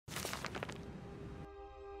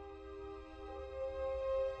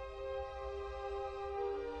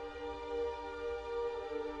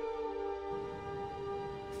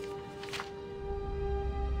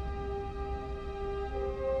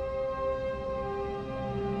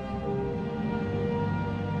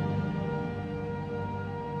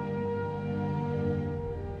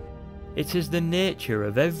It is the nature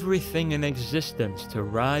of everything in existence to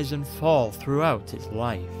rise and fall throughout its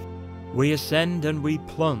life. We ascend and we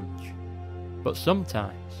plunge, but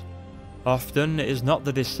sometimes, often it is not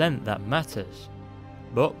the descent that matters,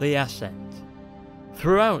 but the ascent.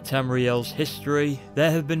 Throughout Tamriel's history,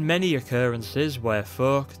 there have been many occurrences where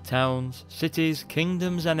folk, towns, cities,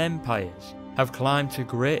 kingdoms and empires have climbed to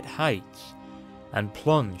great heights and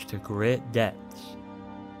plunged to great depths.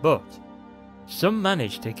 But some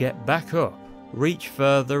manage to get back up, reach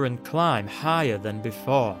further and climb higher than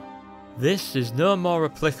before. This is no more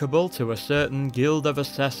applicable to a certain guild of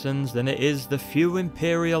assassins than it is the few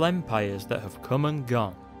imperial empires that have come and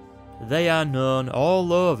gone. They are known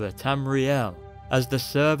all over Tamriel as the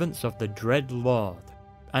servants of the Dread Lord,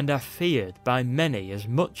 and are feared by many as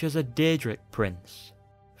much as a Daedric prince,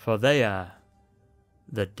 for they are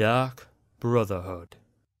the Dark Brotherhood.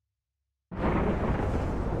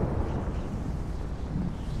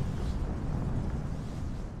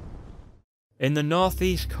 In the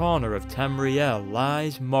northeast corner of Tamriel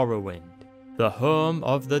lies Morrowind, the home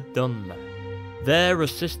of the Dunmer. There a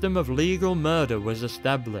system of legal murder was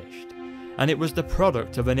established, and it was the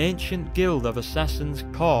product of an ancient guild of assassins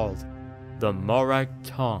called the Morag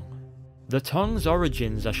Tong. The Tong's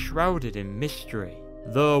origins are shrouded in mystery,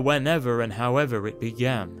 though whenever and however it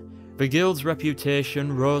began, the guild's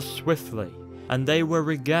reputation rose swiftly, and they were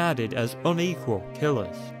regarded as unequal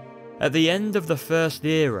killers. At the end of the First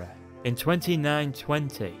Era, in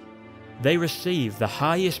 2920, they received the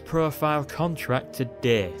highest profile contract to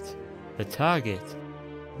date. The target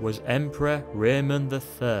was Emperor Raymond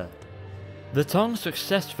III. The Tong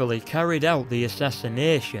successfully carried out the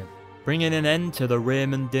assassination, bringing an end to the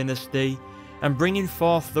Raymond dynasty and bringing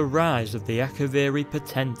forth the rise of the Akaviri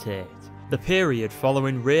Potentate, the period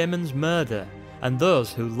following Raymond's murder and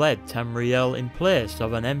those who led Tamriel in place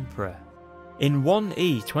of an emperor. In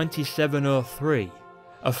 1E 2703,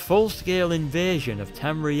 a full-scale invasion of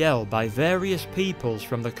Tamriel by various peoples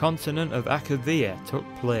from the continent of Akavir took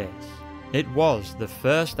place. It was the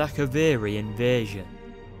first Akaviri invasion.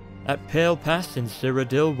 At Pale Pass in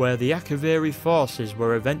Cyrodiil, where the Akaviri forces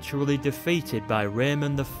were eventually defeated by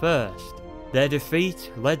Raymond I, their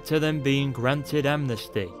defeat led to them being granted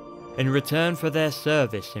amnesty in return for their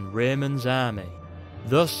service in Raymond's army.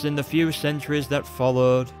 Thus, in the few centuries that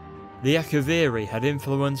followed, the Akaviri had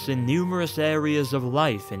influence in numerous areas of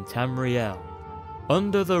life in Tamriel.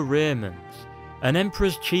 Under the Raymonds, an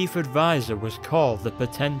emperor's chief advisor was called the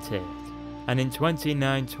Potentate, and in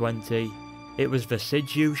 2920, it was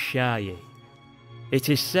Visidju Shayi. It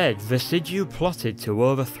is said Visidju plotted to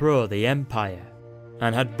overthrow the empire,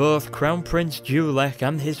 and had both Crown Prince Julek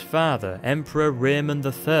and his father, Emperor Raymond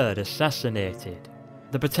III, assassinated.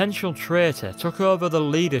 The potential traitor took over the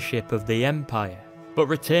leadership of the empire, but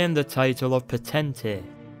retained the title of Potentate.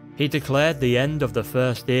 He declared the end of the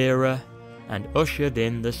First Era, and ushered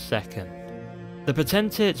in the Second. The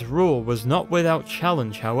Potentate's rule was not without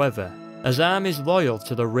challenge, however, as armies loyal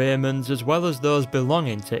to the Raymonds as well as those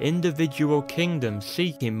belonging to individual kingdoms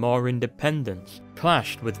seeking more independence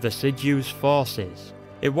clashed with Visidju's forces.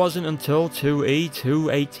 It wasn't until 2E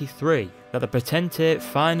 283 that the Potentate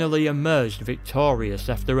finally emerged victorious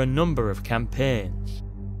after a number of campaigns.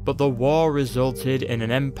 But the war resulted in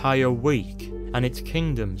an empire weak and its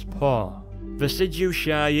kingdoms poor. Visidju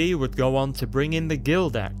Shayi would go on to bring in the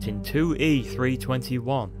Guild Act in 2E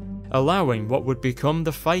 321, allowing what would become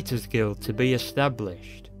the Fighters Guild to be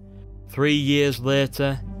established. 3 years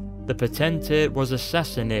later, the Potentate was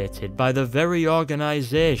assassinated by the very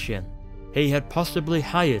organisation he had possibly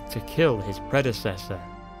hired to kill his predecessor.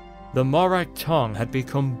 The Morag Tong had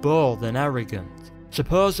become bold and arrogant,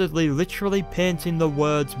 supposedly literally painting the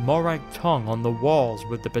words Morag Tong on the walls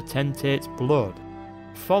with the Potentate's blood.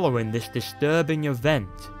 Following this disturbing event,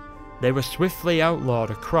 they were swiftly outlawed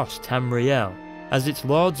across Tamriel, as its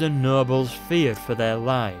lords and nobles feared for their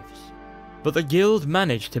lives. But the guild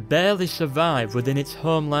managed to barely survive within its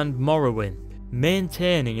homeland Morrowind,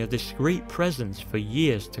 maintaining a discreet presence for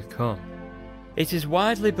years to come. It is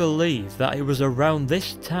widely believed that it was around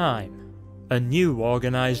this time a new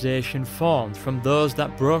organisation formed from those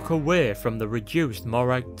that broke away from the reduced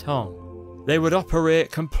Morag Tong. They would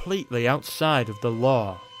operate completely outside of the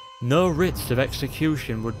law. No writs of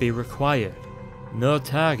execution would be required. No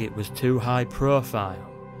target was too high profile.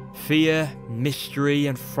 Fear, mystery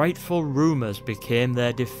and frightful rumours became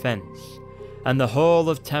their defence, and the whole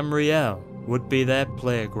of Tamriel would be their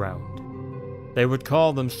playground. They would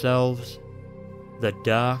call themselves the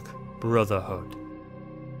Dark Brotherhood.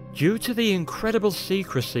 Due to the incredible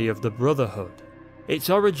secrecy of the Brotherhood, its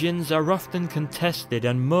origins are often contested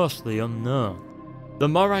and mostly unknown. The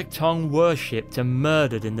Morag Tong worshipped and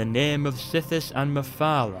murdered in the name of Sithis and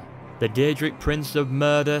Mephala, the Daedric prince of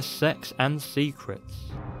murder, sex and secrets.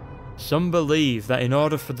 Some believe that in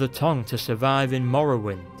order for the Tong to survive in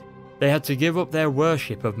Morrowind, they had to give up their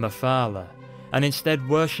worship of Mephala, and instead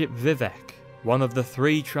worship Vivec, one of the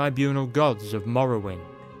 3 tribunal gods of Morrowind.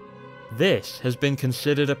 This has been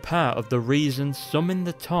considered a part of the reason some in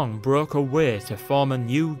the Tong broke away to form a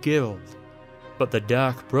new guild, but the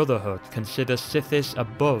Dark Brotherhood consider Sithis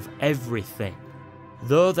above everything,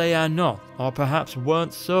 though they are not, or perhaps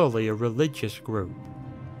weren't solely a religious group.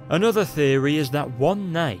 Another theory is that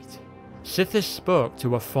one night, Sithis spoke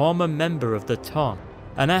to a former member of the Tong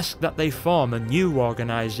and asked that they form a new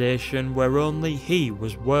organisation where only he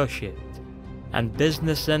was worshipped, and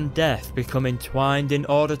business and death become entwined in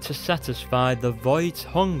order to satisfy the Void's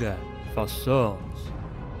hunger for souls.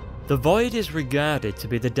 The Void is regarded to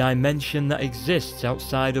be the dimension that exists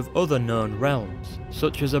outside of other known realms,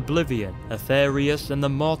 such as Oblivion, Aetherius and the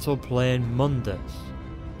mortal plane Mundus.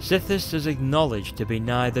 Sithis is acknowledged to be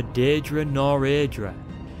neither Daedra nor Aedra.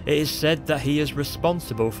 It is said that he is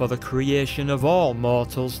responsible for the creation of all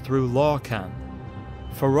mortals through Lorcan.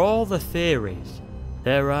 For all the theories,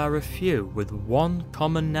 there are a few with one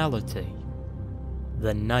commonality: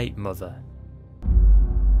 the Night Mother.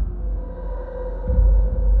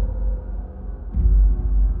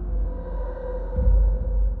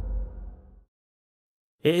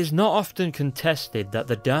 It is not often contested that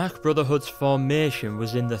the Dark Brotherhood's formation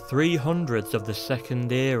was in the 300s of the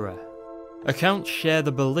Second Era. Accounts share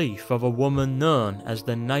the belief of a woman known as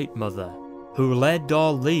the Night Mother, who led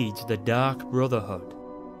or leads the Dark Brotherhood.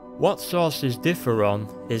 What sources differ on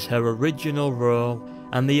is her original role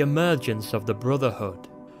and the emergence of the Brotherhood.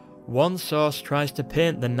 One source tries to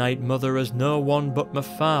paint the Night Mother as no one but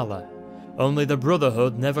Mephala, only the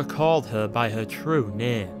Brotherhood never called her by her true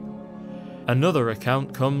name. Another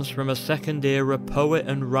account comes from a Second Era poet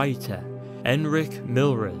and writer, Enric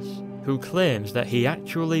Milres, who claims that he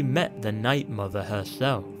actually met the Night Mother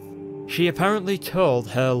herself. She apparently told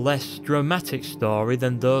her less dramatic story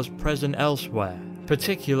than those present elsewhere,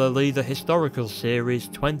 particularly the historical series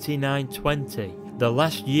 2920, the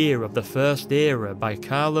last year of the First Era by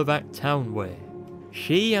Karlovac Townway.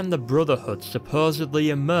 She and the Brotherhood supposedly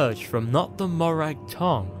emerged from not the Morag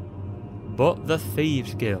Tong, but the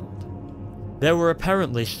Thieves Guild. There were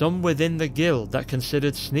apparently some within the guild that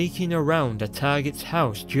considered sneaking around a target's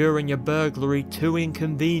house during a burglary too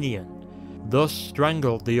inconvenient, thus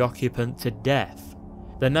strangled the occupant to death.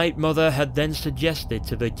 The Night Mother had then suggested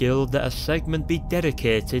to the guild that a segment be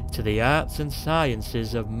dedicated to the arts and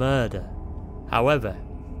sciences of murder. However,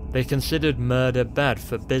 they considered murder bad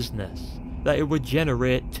for business, that it would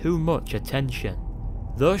generate too much attention.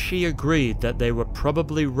 Though she agreed that they were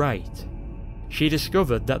probably right, she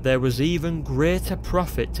discovered that there was even greater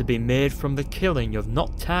profit to be made from the killing of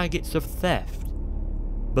not targets of theft,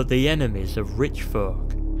 but the enemies of rich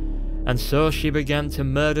folk, and so she began to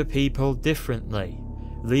murder people differently,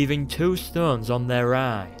 leaving 2 stones on their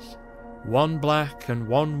eyes, one black and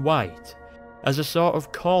one white, as a sort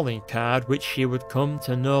of calling card which she would come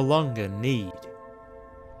to no longer need.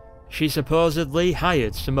 She supposedly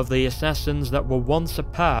hired some of the assassins that were once a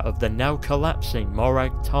part of the now collapsing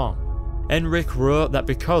Morag Tong. Enric wrote that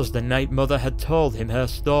because the Night Mother had told him her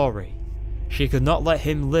story, she could not let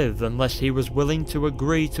him live unless he was willing to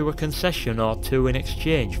agree to a concession or two in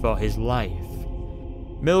exchange for his life.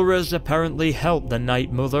 Milres apparently helped the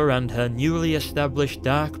Night Mother and her newly established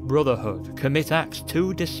Dark Brotherhood commit acts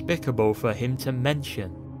too despicable for him to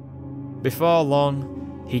mention. Before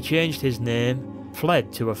long, he changed his name,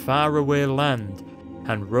 fled to a faraway land,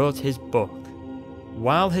 and wrote his book.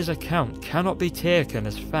 While his account cannot be taken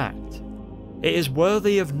as fact, it is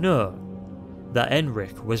worthy of note that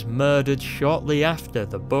Enric was murdered shortly after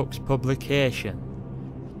the book's publication.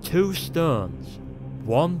 2 stones,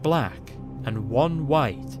 one black and one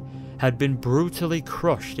white, had been brutally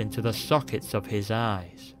crushed into the sockets of his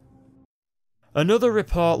eyes. Another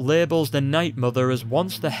report labels the Night Mother as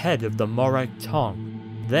once the head of the Morag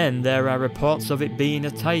Tong. Then there are reports of it being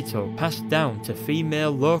a title passed down to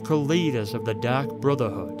female local leaders of the Dark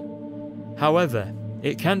Brotherhood. However,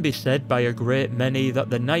 it can be said by a great many that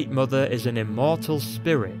the Night Mother is an immortal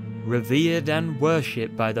spirit, revered and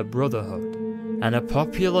worshipped by the Brotherhood, and a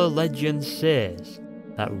popular legend says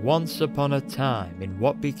that once upon a time in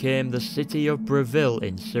what became the city of Breville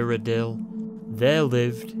in Cyrodiil, there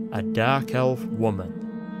lived a dark elf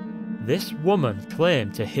woman. This woman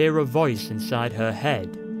claimed to hear a voice inside her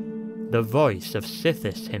head, the voice of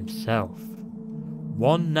Sithis himself.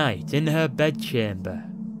 One night in her bedchamber,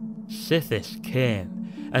 Sithis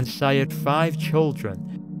came and sired 5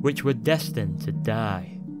 children which were destined to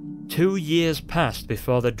die. 2 years passed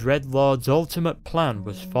before the Dreadlord's ultimate plan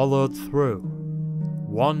was followed through.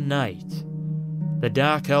 One night, the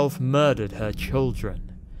Dark Elf murdered her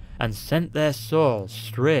children and sent their souls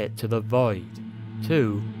straight to the void,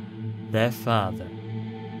 to their father.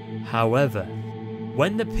 However,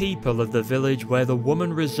 when the people of the village where the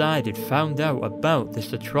woman resided found out about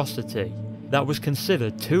this atrocity, that was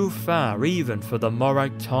considered too far even for the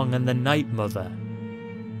Morag Tong and the Night Mother,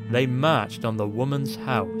 they marched on the woman's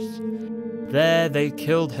house. There they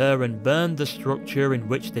killed her and burned the structure in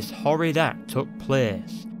which this horrid act took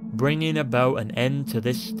place, bringing about an end to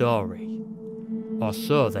this story. Or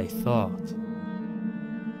so they thought.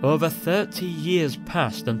 Over 30 years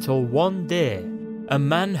passed until one day, a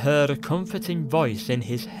man heard a comforting voice in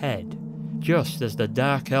his head, just as the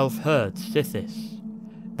Dark Elf heard Sithis.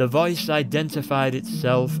 The voice identified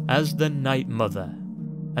itself as the Night Mother,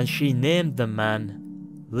 and she named the man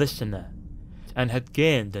Listener, and had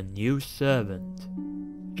gained a new servant.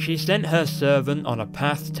 She sent her servant on a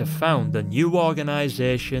path to found a new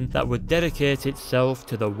organisation that would dedicate itself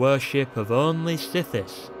to the worship of only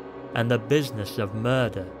Sithis and the business of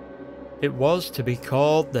murder. It was to be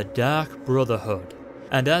called the Dark Brotherhood,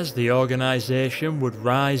 and as the organisation would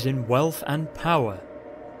rise in wealth and power,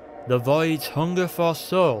 the Void's hunger for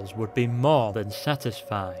souls would be more than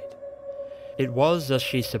satisfied. It was, as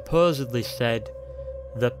she supposedly said,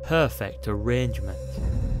 the perfect arrangement.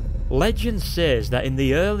 Legend says that in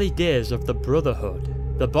the early days of the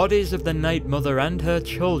Brotherhood, the bodies of the Night Mother and her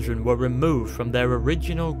children were removed from their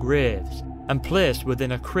original graves and placed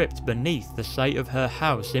within a crypt beneath the site of her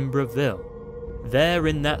house in Breville. There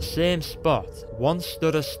in that same spot once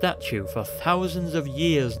stood a statue for thousands of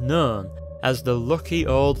years known as the Lucky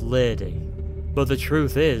Old Lady. But the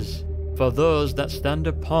truth is, for those that stand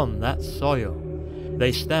upon that soil,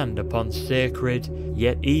 they stand upon sacred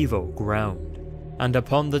yet evil ground, and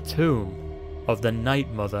upon the tomb of the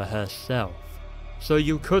Night Mother herself. So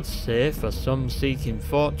you could say, for some seeking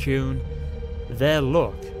fortune, their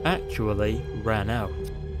luck actually ran out.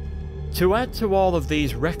 To add to all of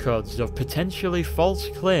these records of potentially false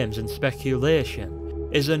claims and speculation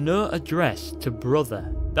is a note addressed to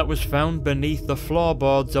Brother that was found beneath the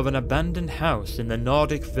floorboards of an abandoned house in the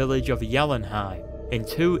Nordic village of Jallenheim in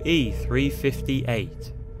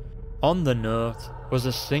 2E358. On the note was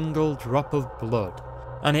a single drop of blood,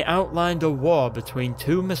 and it outlined a war between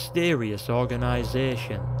two mysterious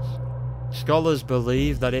organisations. Scholars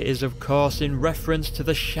believe that it is of course in reference to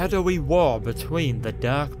the shadowy war between the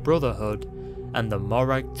Dark Brotherhood and the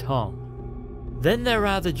Morag Tong. Then there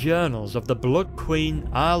are the journals of the Blood Queen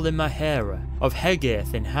Arlimahera of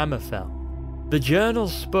Hegath in Hammerfell. The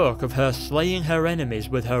journals spoke of her slaying her enemies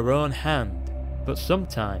with her own hand, but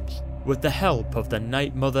sometimes with the help of the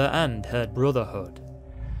Night Mother and her Brotherhood.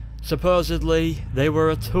 Supposedly, they were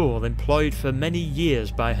a tool employed for many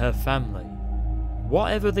years by her family.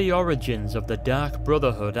 Whatever the origins of the Dark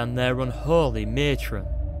Brotherhood and their unholy matron,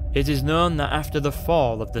 it is known that after the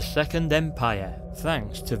fall of the Second Empire,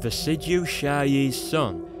 thanks to Vasidu Shahi's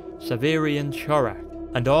son, Severian Chorak,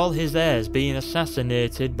 and all his heirs being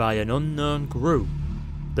assassinated by an unknown group,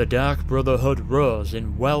 the Dark Brotherhood rose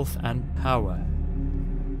in wealth and power.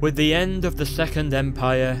 With the end of the Second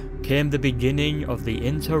Empire came the beginning of the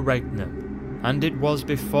Interregnum, and it was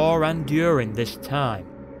before and during this time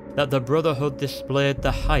that the Brotherhood displayed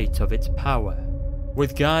the height of its power.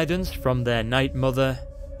 With guidance from their Night Mother,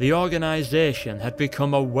 the organisation had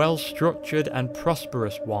become a well-structured and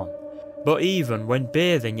prosperous one, but even when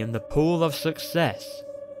bathing in the pool of success,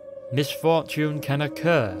 misfortune can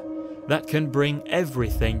occur that can bring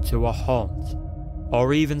everything to a halt,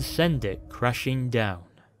 or even send it crashing down.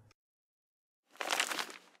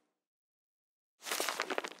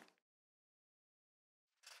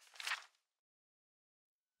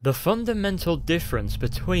 The fundamental difference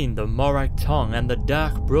between the Morag Tong and the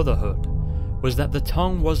Dark Brotherhood was that the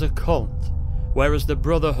Tong was a cult, whereas the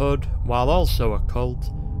Brotherhood, while also a cult,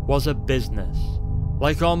 was a business.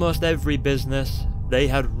 Like almost every business, they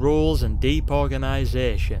had rules and deep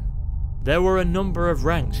organisation. There were a number of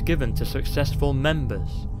ranks given to successful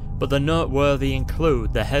members, but the noteworthy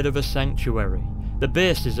include the head of a sanctuary, the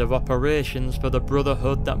bases of operations for the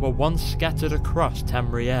Brotherhood that were once scattered across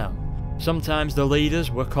Tamriel. Sometimes the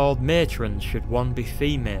leaders were called matrons should one be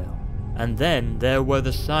female, and then there were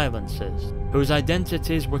the silencers, whose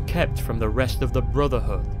identities were kept from the rest of the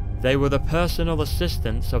Brotherhood. They were the personal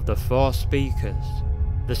assistants of the four speakers.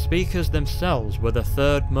 The speakers themselves were the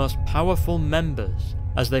third most powerful members,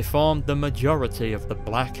 as they formed the majority of the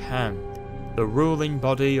Black Hand, the ruling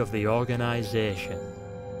body of the organisation.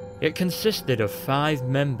 It consisted of 5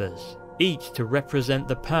 members, each to represent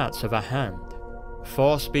the parts of a hand,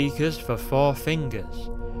 4 speakers for 4 fingers,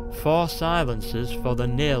 4 silencers for the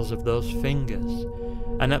nails of those fingers,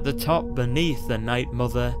 and at the top beneath the Night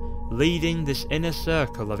Mother, leading this inner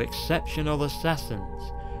circle of exceptional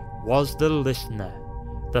assassins, was the listener,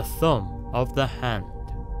 the thumb of the hand.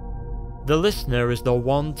 The listener is the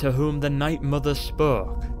one to whom the Night Mother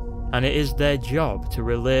spoke, and it is their job to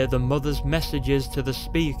relay the Mother's messages to the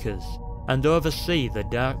speakers and oversee the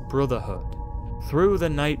Dark Brotherhood. Through the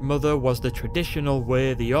Night Mother was the traditional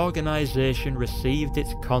way the organisation received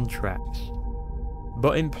its contracts.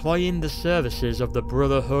 But employing the services of the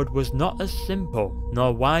Brotherhood was not as simple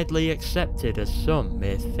nor widely accepted as some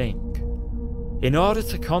may think. In order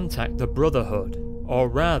to contact the Brotherhood, or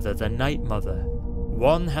rather the Night Mother,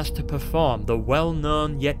 one has to perform the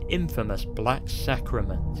well-known yet infamous Black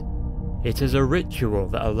Sacrament. It is a ritual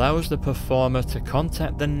that allows the performer to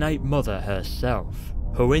contact the Night Mother herself,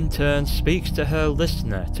 who in turn speaks to her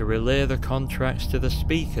listener to relay the contracts to the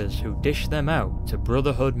speakers who dish them out to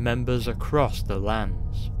Brotherhood members across the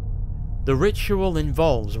lands. The ritual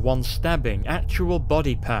involves one stabbing actual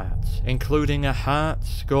body parts, including a heart,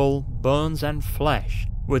 skull, bones and flesh,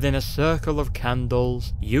 within a circle of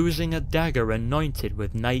candles, using a dagger anointed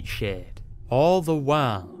with nightshade, all the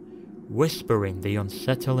while whispering the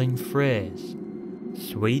unsettling phrase,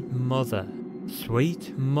 "Sweet mother,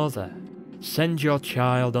 send your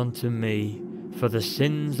child unto me, for the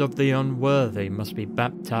sins of the unworthy must be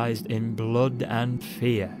baptized in blood and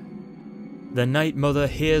fear." The Night Mother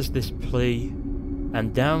hears this plea,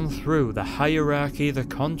 and down through the hierarchy the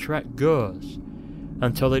contract goes,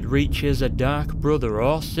 until it reaches a dark brother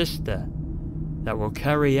or sister that will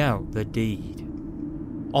carry out the deed.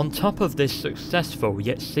 On top of this successful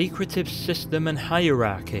yet secretive system and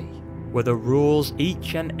hierarchy were the rules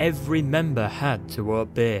each and every member had to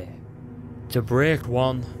obey. To break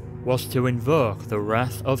one was to invoke the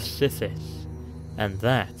wrath of Sithis, and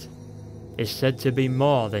that is said to be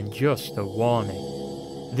more than just a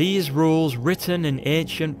warning. These rules, written in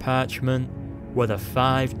ancient parchment, were the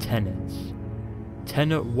 5 tenets.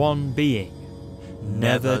 Tenet 1 being,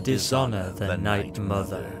 never dishonour the Night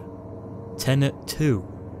Mother. Tenet 2,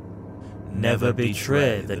 never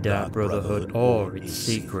betray the Dark Brotherhood or its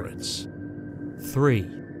secrets. 3,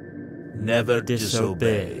 never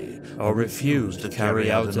disobey or refuse to carry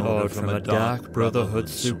out an order from a Dark Brotherhood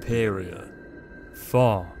superior.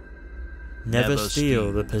 4, never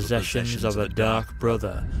steal the possessions of a Dark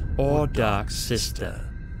Brother or Dark Sister.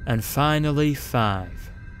 And finally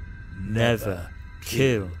 5, never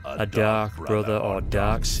kill a Dark Brother or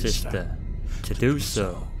Dark Sister. To do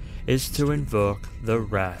so is to invoke the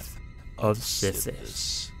wrath of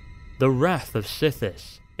Sithis. The wrath of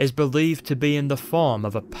Sithis is believed to be in the form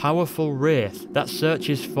of a powerful wraith that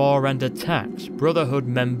searches for and attacks Brotherhood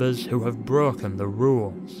members who have broken the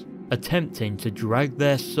rules, attempting to drag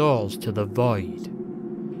their souls to the void.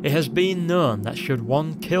 It has been known that should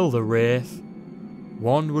one kill the wraith,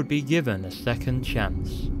 one would be given a second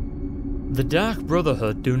chance. The Dark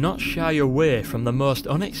Brotherhood do not shy away from the most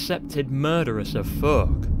unaccepted murderous of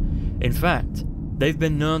folk. In fact, they've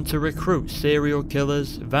been known to recruit serial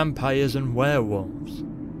killers, vampires and werewolves.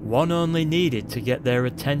 One only needed to get their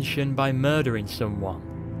attention by murdering someone,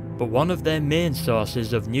 but one of their main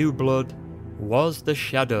sources of new blood was the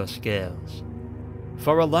Shadow Scales.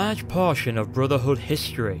 For a large portion of Brotherhood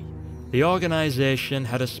history, the organisation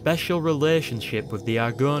had a special relationship with the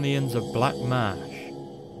Argonians of Black Marsh.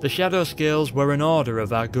 The Shadow Scales were an order of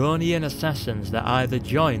Argonian assassins that either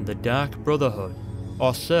joined the Dark Brotherhood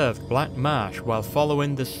or served Black Marsh while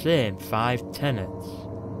following the same 5 tenets.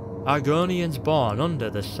 Argonians born under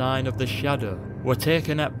the sign of the Shadow were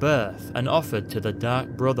taken at birth and offered to the Dark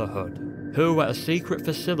Brotherhood, who at a secret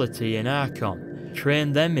facility in Archon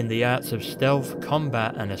trained them in the arts of stealth,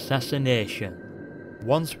 combat and assassination.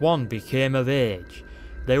 Once one became of age,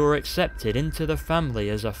 they were accepted into the family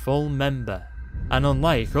as a full member, and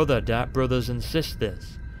unlike other Dark Brothers and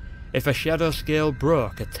Sisters, if a Shadow Scale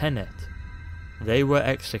broke a tenet, they were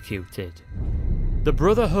executed. The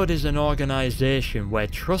Brotherhood is an organisation where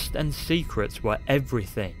trust and secrets were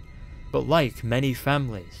everything, but like many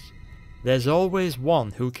families, there's always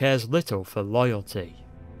one who cares little for loyalty.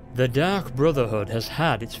 The Dark Brotherhood has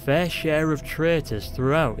had its fair share of traitors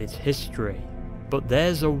throughout its history, but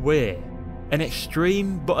there's a way, an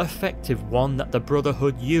extreme but effective one that the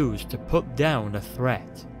Brotherhood used to put down a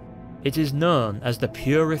threat. It is known as the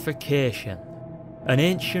Purification, an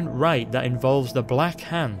ancient rite that involves the Black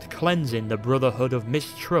Hand cleansing the Brotherhood of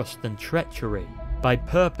mistrust and treachery by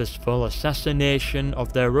purposeful assassination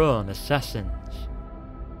of their own assassins.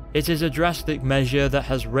 It is a drastic measure that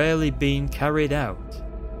has rarely been carried out,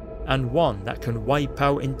 and one that can wipe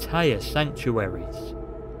out entire sanctuaries.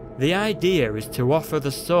 The idea is to offer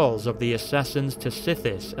the souls of the assassins to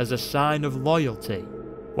Sithis as a sign of loyalty,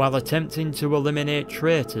 while attempting to eliminate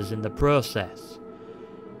traitors in the process.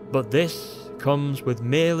 But this comes with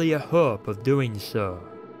merely a hope of doing so.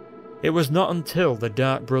 It was not until the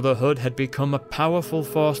Dark Brotherhood had become a powerful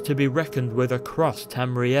force to be reckoned with across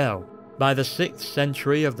Tamriel by the 6th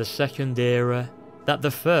century of the Second Era that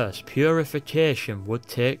the first purification would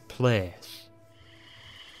take place.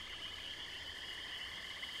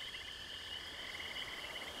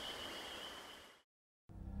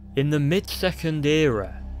 In the mid-Second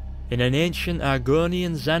Era, in an ancient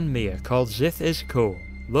Argonian Zanmir called Zith-Izkul,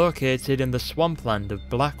 located in the swampland of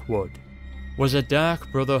Blackwood, was a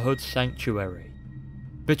Dark Brotherhood sanctuary.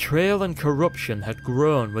 Betrayal and corruption had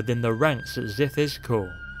grown within the ranks at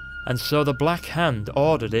Zith-Izkul, and so the Black Hand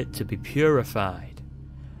ordered it to be purified.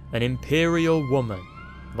 An imperial woman,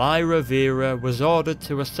 Lyra Vera, was ordered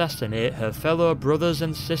to assassinate her fellow brothers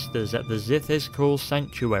and sisters at the Zith-Izkul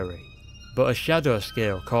sanctuary, but a shadow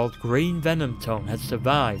scale called Green Venomtongue had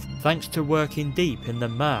survived thanks to working deep in the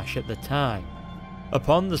marsh at the time.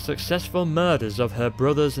 Upon the successful murders of her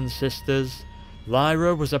brothers and sisters,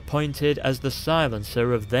 Lyra was appointed as the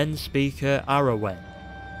silencer of then-speaker Arwen.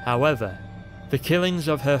 However, the killings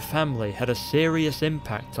of her family had a serious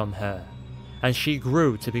impact on her, and she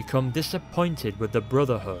grew to become disappointed with the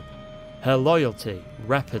Brotherhood, her loyalty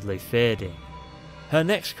rapidly fading. Her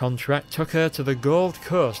next contract took her to the Gold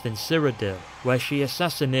Coast in Cyrodiil, where she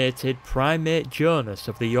assassinated Primate Jonas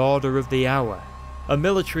of the Order of the Hour, a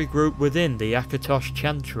military group within the Akatosh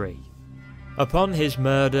Chantry. Upon his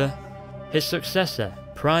murder, his successor,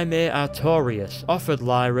 Primate Notorious, offered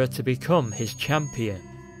Lyra to become his champion,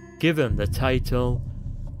 given the title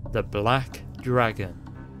the Black Dragon.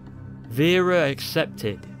 Vera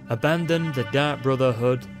accepted, abandoned the Dark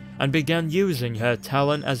Brotherhood, and began using her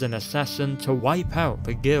talent as an assassin to wipe out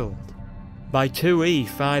the guild. By 2E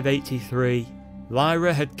 583,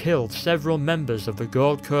 Lyra had killed several members of the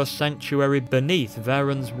Gold Coast Sanctuary beneath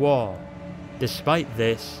Varen's wall. Despite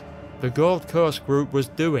this, the Gold Coast group was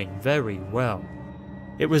doing very well.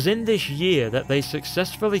 It was in this year that they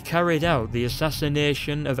successfully carried out the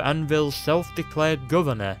assassination of Anvil's self-declared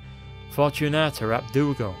governor, Fortunata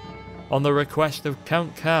Abdugal, on the request of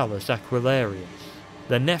Count Carlos Aquilarius,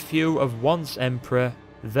 the nephew of once Emperor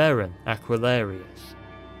Varen Aquilarius.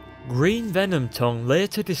 Green Venomtongue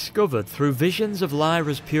later discovered through visions of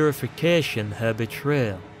Lyra's purification her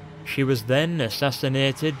betrayal. She was then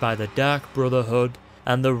assassinated by the Dark Brotherhood,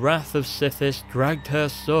 and the wrath of Sithis dragged her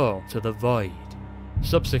soul to the void.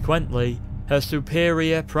 Subsequently, her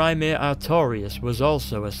superior Primate Artorius was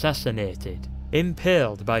also assassinated,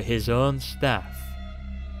 impaled by his own staff.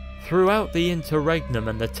 Throughout the Interregnum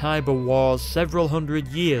and the Tiber Wars several hundred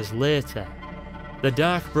years later, the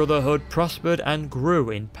Dark Brotherhood prospered and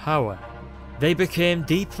grew in power. They became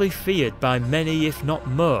deeply feared by many, if not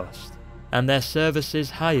most, and their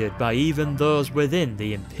services hired by even those within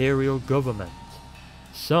the Imperial government.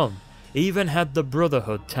 Some even had the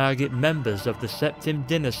Brotherhood target members of the Septim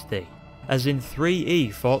dynasty, as in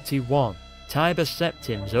 3E41, Tiber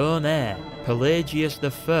Septim's own heir, Pelagius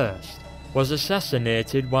I, was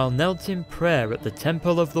assassinated while knelt in prayer at the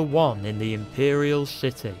Temple of the One in the Imperial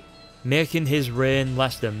City, making his reign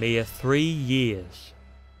last a mere 3 years.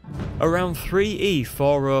 Around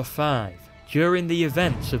 3E405, during the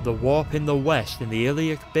events of the Warp in the West in the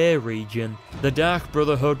Iliac Bay region, the Dark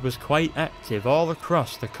Brotherhood was quite active all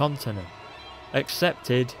across the continent.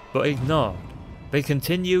 Accepted but ignored, they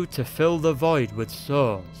continued to fill the void with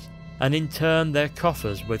souls, and in turn their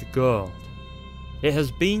coffers with gold. It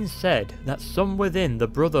has been said that some within the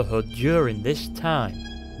Brotherhood during this time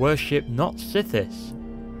worshipped not Sithis,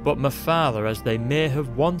 but Mephala as they may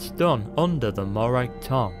have once done under the Morag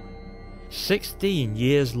Tong. 16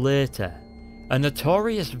 years later, a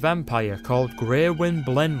notorious vampire called Greywyn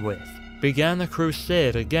Blenwith began a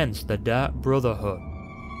crusade against the Dark Brotherhood.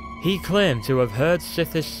 He claimed to have heard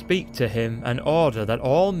Sithis speak to him and order that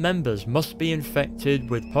all members must be infected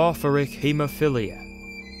with porphyric haemophilia,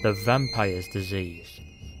 the vampire's disease.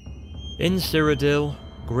 In Cyrodiil,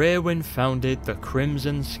 Greywyn founded the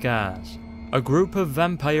Crimson Scars, a group of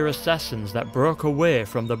vampire assassins that broke away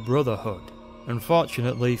from the Brotherhood.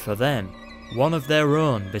 Unfortunately for them, one of their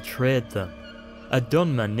own betrayed them. A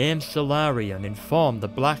Dunmer named Solarian informed the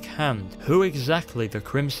Black Hand who exactly the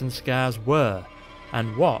Crimson Scars were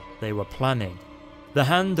and what they were planning. The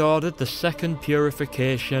Hand ordered the second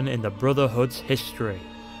purification in the Brotherhood's history,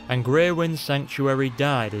 and Greywyn's sanctuary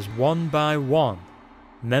died as one by one,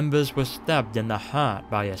 members were stabbed in the heart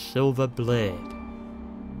by a silver blade.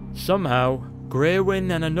 Somehow,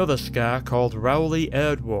 Greywyn and another Scar called Rowley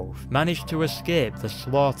Erdwolf managed to escape the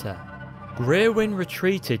slaughter. Greywyn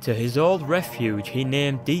retreated to his old refuge he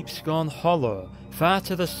named Deepscorn Hollow, far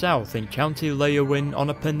to the south in County Leowyn on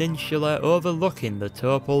a peninsula overlooking the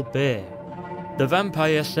Topal Bay. The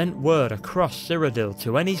vampire sent word across Cyrodiil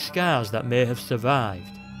to any Scars that may have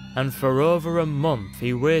survived, and for over a month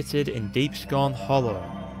he waited in Deepscorn Hollow,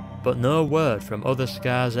 but no word from other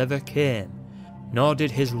Scars ever came, nor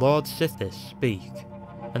did his lord Sithis speak,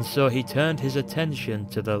 and so he turned his attention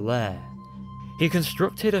to the lair. He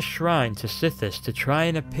constructed a shrine to Sithis to try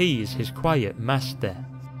and appease his quiet master.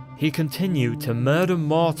 He continued to murder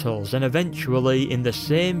mortals, and eventually in the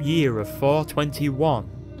same year of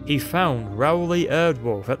 421, he found Rowley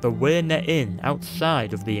Erdwolf at the Waynet Inn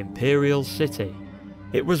outside of the Imperial City.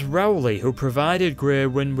 It was Rowley who provided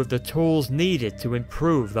Greywyn with the tools needed to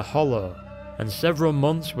improve the Hollow, and several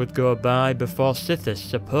months would go by before Sithis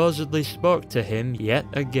supposedly spoke to him yet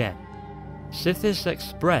again. Sithis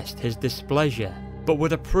expressed his displeasure, but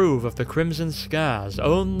would approve of the Crimson Scars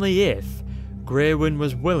only if Greywyn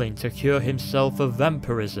was willing to cure himself of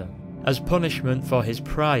vampirism as punishment for his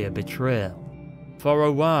prior betrayal. For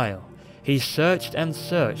a while, he searched and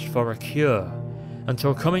searched for a cure,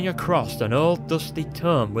 until coming across an old dusty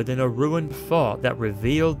tome within a ruined fort that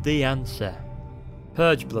revealed the answer: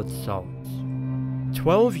 Purgeblood salts.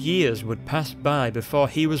 12 years would pass by before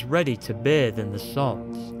he was ready to bathe in the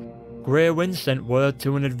salts. Greywyn sent word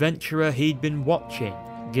to an adventurer he'd been watching,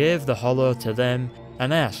 gave the Hollow to them,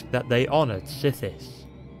 and asked that they honoured Sithis.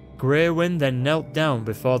 Greywyn then knelt down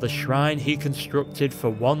before the shrine he constructed for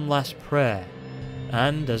one last prayer,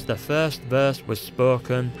 and as the first verse was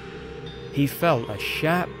spoken, he felt a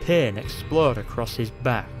sharp pain explode across his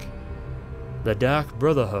back. The Dark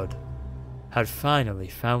Brotherhood had finally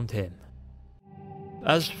found him.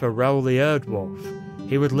 As for Rowley Erdwolf,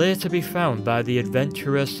 he would later be found by the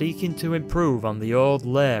adventurer seeking to improve on the old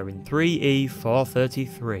lair in 3E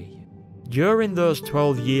 433. During those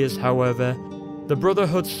 12 years, however, the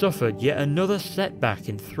Brotherhood suffered yet another setback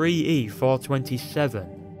in 3E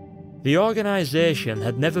 427. The organisation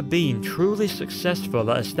had never been truly successful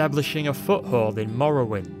at establishing a foothold in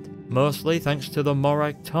Morrowind, mostly thanks to the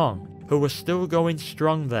Morag Tong, who were still going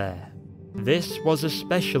strong there. This was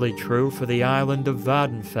especially true for the island of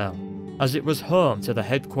Vardenfell, as it was home to the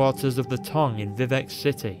headquarters of the Tong in Vivec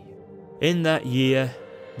City. In that year,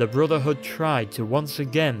 the Brotherhood tried to once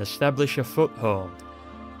again establish a foothold,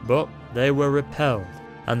 but they were repelled,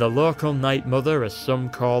 and the local Night Mother, as some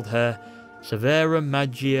called her, Severa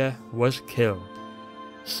Magia, was killed.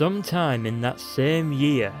 Sometime in that same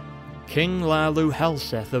year, King Lalu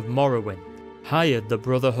Helseth of Morrowind hired the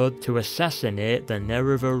Brotherhood to assassinate the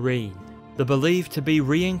Nerevarine, the believed to be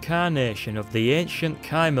reincarnation of the ancient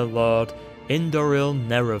Chimer Lord Indoril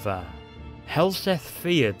Nerevar. Helseth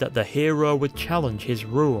feared that the hero would challenge his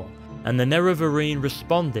rule, and the Nerevarine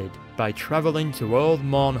responded by travelling to Old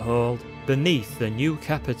Mournhold beneath the new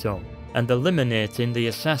capital and eliminating the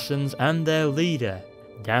assassins and their leader,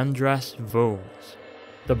 Dandras Vos.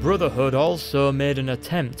 The Brotherhood also made an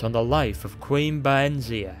attempt on the life of Queen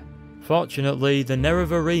Baenzia. Fortunately, the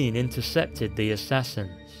Nerevarine intercepted the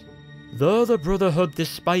assassins. Though the Brotherhood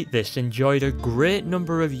despite this enjoyed a great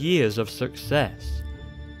number of years of success,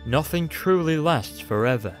 nothing truly lasts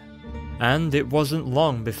forever, and it wasn't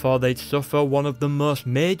long before they'd suffer one of the most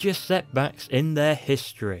major setbacks in their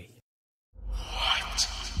history. What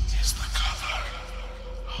is the color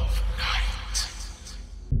of night?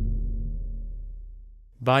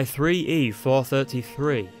 By 3E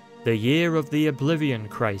 433, the year of the Oblivion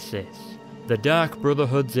Crisis, the Dark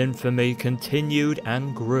Brotherhood's infamy continued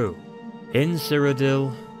and grew. In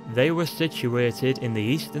Cyrodiil, they were situated in the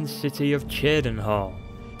eastern city of Cheydinhal,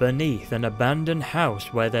 beneath an abandoned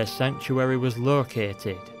house where their sanctuary was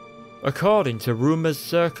located. According to rumours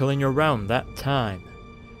circling around that time,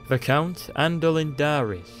 Viscount Andolin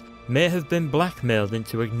Daris may have been blackmailed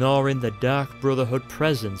into ignoring the Dark Brotherhood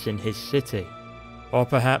presence in his city, or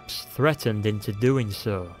perhaps threatened into doing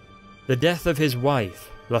so. The death of his wife,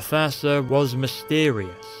 Lothasa, was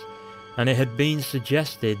mysterious, and it had been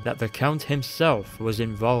suggested that the Count himself was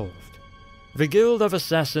involved. The Guild of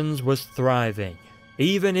Assassins was thriving,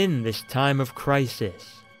 even in this time of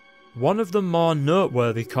crisis. One of the more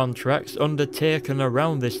noteworthy contracts undertaken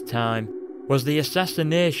around this time was the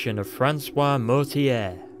assassination of Francois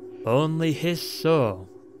Motier. Only his soul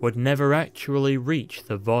would never actually reach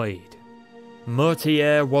the void.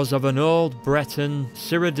 Motier was of an old Breton,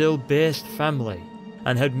 Cyrodiil-based family,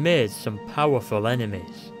 and had made some powerful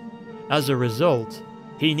enemies. As a result,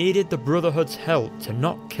 he needed the Brotherhood's help to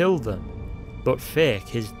not kill them, but fake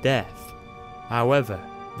his death. However,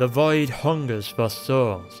 The void hungers for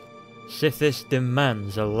souls. Sithis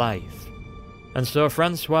demands a life. And so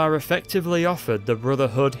Francois effectively offered the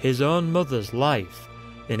Brotherhood his own mother's life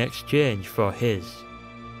in exchange for his.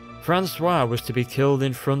 Francois was to be killed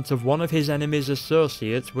in front of one of his enemy's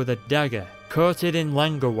associates with a dagger coated in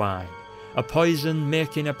langerwine, a poison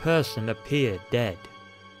making a person appear dead.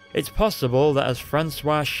 It's possible that as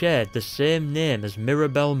Francois shared the same name as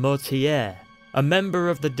Mirabelle Mortier, a member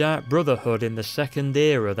of the Dark Brotherhood in the Second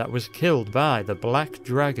Era that was killed by the Black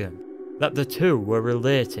Dragon, that the two were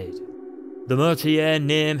related. The Mortier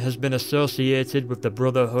name has been associated with the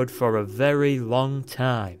Brotherhood for a very long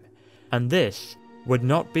time, and this would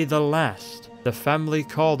not be the last the family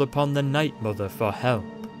called upon the Night Mother for help.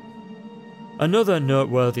 Another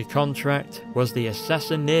noteworthy contract was the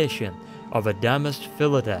assassination of Adamus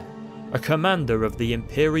Philidae, a commander of the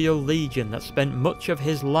Imperial Legion that spent much of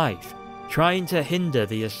his life trying to hinder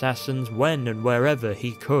the assassins when and wherever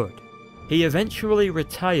he could. He eventually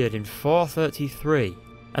retired in 433,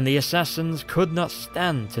 and the assassins could not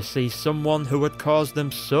stand to see someone who had caused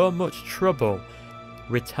them so much trouble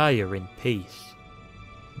retire in peace.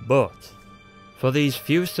 But for these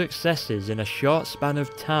few successes in a short span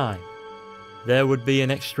of time, there would be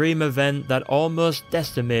an extreme event that almost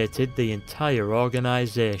decimated the entire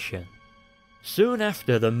organisation. Soon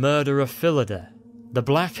after the murder of Philidae, the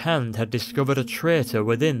Black Hand had discovered a traitor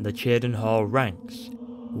within the Cheydinhal ranks.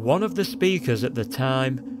 One of the speakers at the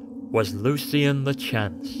time was Lucien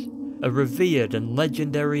Lachance, a revered and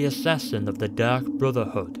legendary assassin of the Dark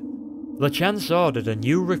Brotherhood. Lachance ordered a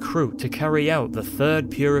new recruit to carry out the third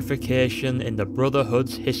purification in the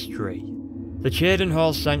Brotherhood's history. The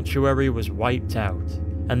Cheydinhal sanctuary was wiped out,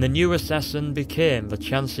 and the new assassin became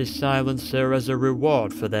Lachance's silencer as a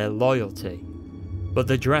reward for their loyalty. But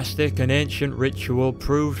the drastic and ancient ritual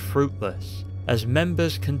proved fruitless, as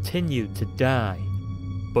members continued to die,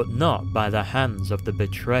 but not by the hands of the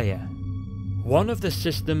betrayer. One of the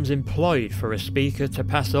systems employed for a speaker to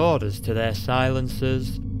pass orders to their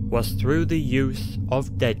silencers was through the use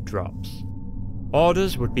of dead drops.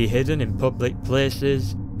 Orders would be hidden in public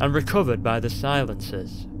places and recovered by the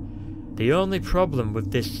silencers. The only problem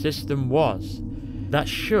with this system was that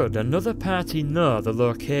should another party know the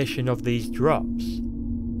location of these drops,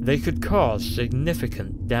 they could cause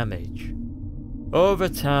significant damage. Over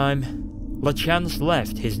time, Lachance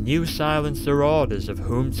left his new silencer orders of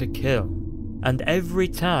whom to kill, and every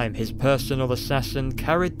time his personal assassin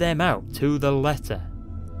carried them out to the letter.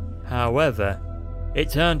 However, it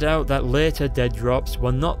turned out that later dead drops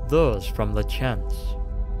were not those from Lachance.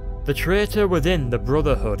 The traitor within the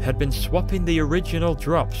Brotherhood had been swapping the original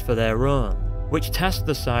drops for their own, which tasked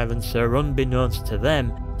the silencer, unbeknownst to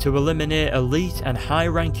them, to eliminate elite and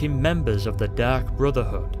high-ranking members of the Dark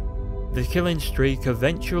Brotherhood. The killing streak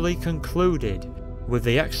eventually concluded with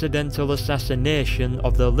the accidental assassination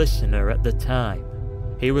of the listener at the time.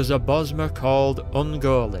 He was a Bosmer called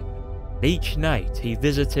Ungolin. Each night he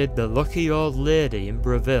visited the lucky old lady in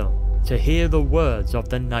Breville to hear the words of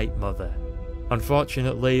the Night Mother.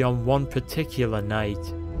 Unfortunately, on one particular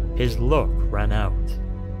night, his luck ran out.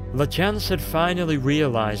 Lachance had finally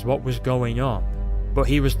realised what was going on, but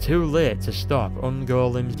he was too late to stop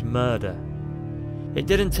Ungolim's murder. It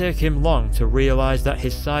didn't take him long to realise that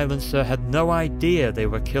his silencer had no idea they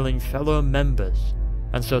were killing fellow members,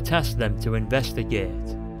 and so tasked them to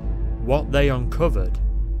investigate. What they uncovered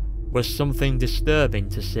was something disturbing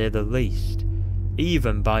to say the least,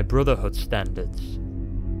 even by Brotherhood standards.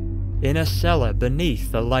 In a cellar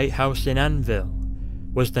beneath the lighthouse in Anvil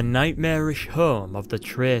was the nightmarish home of the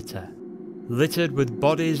traitor, littered with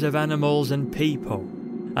bodies of animals and people,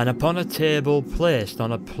 and upon a table placed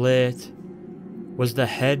on a plate was the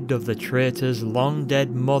head of the traitor's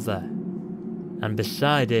long-dead mother, and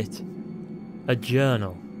beside it, a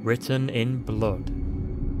journal written in blood.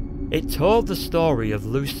 It told the story of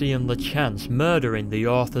Lucien Lachance murdering the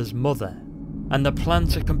author's mother, and the plan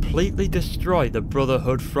to completely destroy the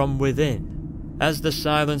Brotherhood from within, as the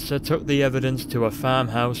silencer took the evidence to a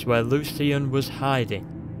farmhouse where Lucien was hiding.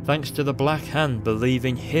 Thanks to the Black Hand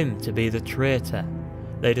believing him to be the traitor,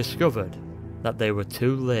 they discovered that they were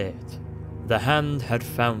too late. The Hand had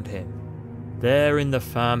found him. There in the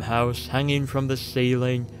farmhouse, hanging from the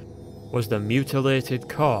ceiling, was the mutilated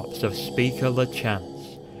corpse of Speaker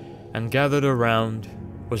Lachance, and gathered around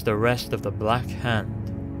was the rest of the Black Hand,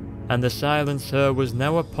 and the silencer was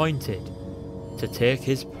now appointed to take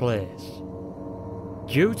his place.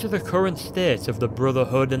 Due to the current state of the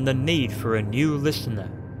Brotherhood and the need for a new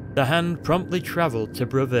listener, the Hand promptly travelled to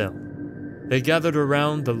Breville. They gathered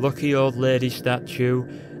around the lucky old lady statue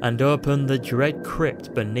and opened the dread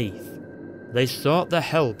crypt beneath. They sought the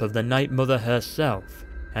help of the Night Mother herself,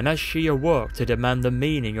 and as she awoke to demand the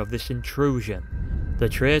meaning of this intrusion, the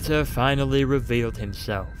traitor finally revealed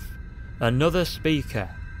himself. Another speaker,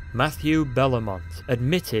 Matthew Bellamont,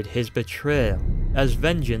 admitted his betrayal as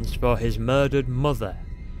vengeance for his murdered mother,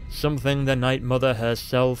 something the Night Mother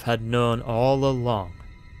herself had known all along.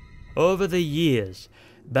 Over the years,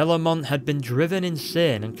 Bellamont had been driven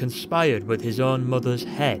insane and conspired with his own mother's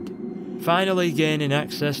head. Finally gaining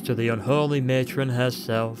access to the unholy matron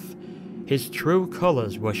herself, his true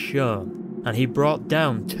colours were shown, and he brought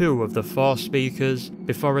down 2 of the 4 speakers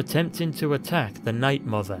before attempting to attack the Night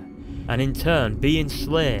Mother, and in turn being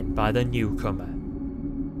slain by the newcomer.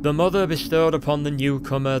 The Mother bestowed upon the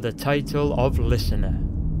newcomer the title of Listener,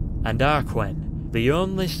 and Arquen, the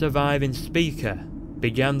only surviving speaker,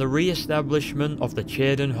 began the re-establishment of the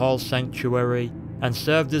Cheydinhal Sanctuary and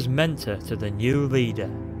served as mentor to the new leader.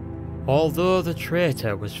 Although the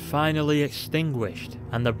traitor was finally extinguished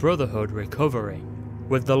and the Brotherhood recovering,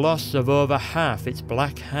 with the loss of over half its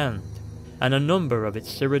Black Hand and a number of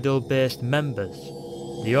its Cyrodiil-based members,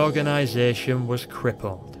 the organisation was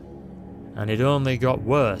crippled, and it only got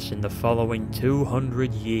worse in the following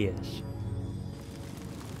 200 years.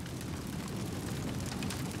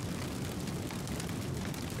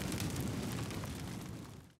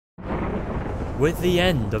 With the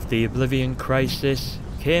end of the Oblivion Crisis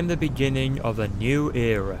came the beginning of a new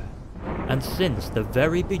era, and since the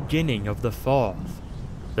very beginning of the 4th,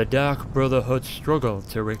 the Dark Brotherhood struggled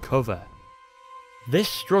to recover. This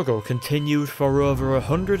struggle continued for over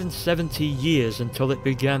 170 years until it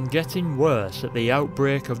began getting worse at the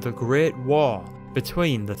outbreak of the Great War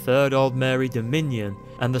between the Third Aldmeri Dominion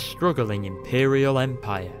and the struggling Imperial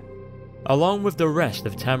Empire. Along with the rest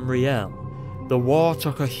of Tamriel, the war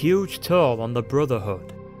took a huge toll on the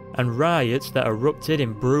Brotherhood, and riots that erupted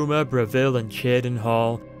in Bruma, Bravil and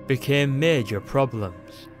Cheydinhal became major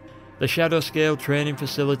problems. The Shadowscale training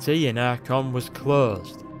facility in Archon was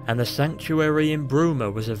closed, and the sanctuary in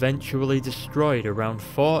Bruma was eventually destroyed around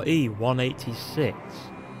 4E186.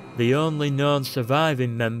 The only known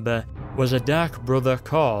surviving member was a Dark Brother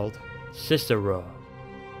called Cicero.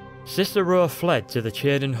 Cicero fled to the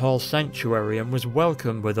Cheydinhal Sanctuary and was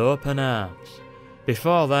welcomed with open arms.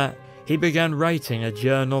 Before that, he began writing a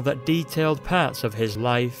journal that detailed parts of his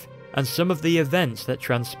life and some of the events that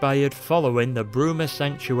transpired following the Bruma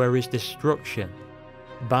Sanctuary's destruction.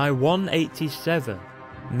 By 187,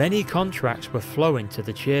 many contracts were flowing to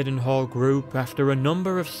the Cheydinhal group after a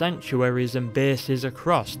number of sanctuaries and bases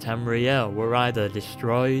across Tamriel were either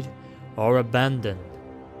destroyed or abandoned.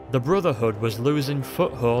 The Brotherhood was losing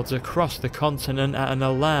footholds across the continent at an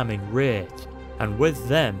alarming rate, and with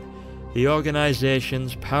them, the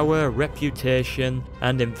organisation's power, reputation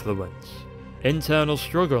and influence. Internal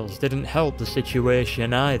struggles didn't help the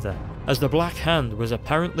situation either, as the Black Hand was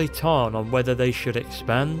apparently torn on whether they should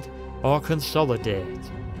expand or consolidate.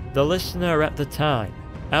 The listener at the time,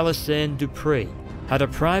 Alyssane Dupree, had a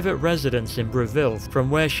private residence in Bravil from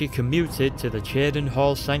where she commuted to the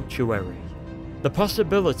Cheydinhal Sanctuary. The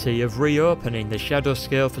possibility of reopening the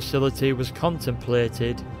Shadowscale facility was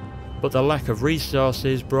contemplated, but the lack of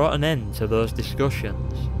resources brought an end to those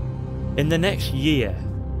discussions. In the next year,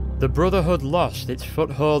 the Brotherhood lost its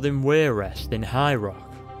foothold in Wayrest in High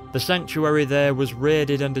Rock. The sanctuary there was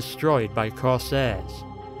raided and destroyed by Corsairs.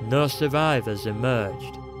 No survivors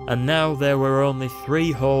emerged, and now there were only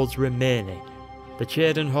 3 holds remaining: the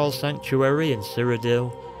Cheydinhal Sanctuary in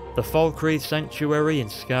Cyrodiil, the Falkreath Sanctuary in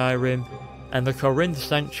Skyrim, and the Corinth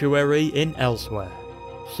Sanctuary in Elsewhere.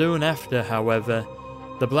 Soon after, however,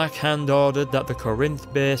 the Black Hand ordered that the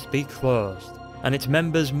Corinth base be closed, and its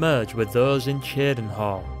members merge with those in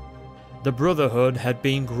Cheydinhal. The Brotherhood had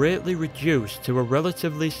been greatly reduced to a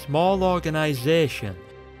relatively small organisation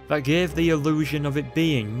that gave the illusion of it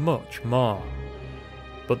being much more.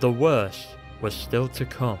 But the worst was still to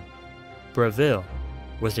come. Bravil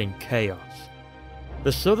was in chaos.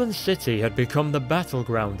 The southern city had become the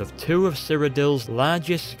battleground of 2 of Cyrodiil's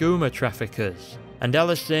largest skooma traffickers, and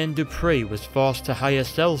Alyssane Dupree was forced to hire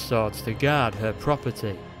sellswords to guard her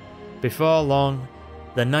property. Before long,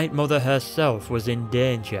 the Night Mother herself was in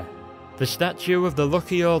danger. The statue of the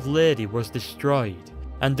lucky old lady was destroyed,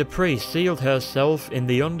 and Dupree sealed herself in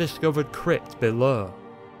the undiscovered crypt below.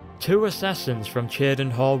 2 assassins from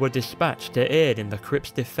Cheydinhal were dispatched to aid in the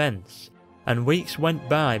crypt's defence, and weeks went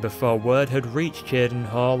by before word had reached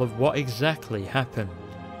Cheydinhal of what exactly happened.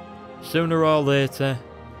 Sooner or later,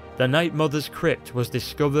 the Night Mother's crypt was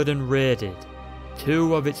discovered and raided.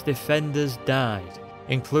 2 of its defenders died,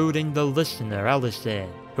 including the listener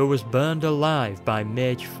Alyssane, who was burned alive by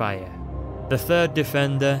mage fire. The 3rd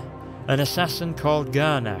defender, an assassin called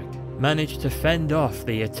Garnak, managed to fend off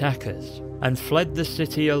the attackers, and fled the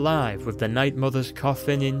city alive with the Night Mother's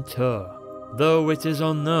coffin in tow, though it is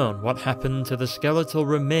unknown what happened to the skeletal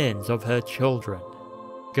remains of her children.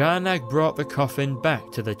 Garnag brought the coffin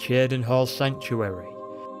back to the Cheerdenhall Sanctuary,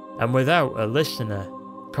 and without a listener,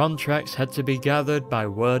 contracts had to be gathered by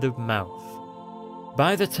word of mouth.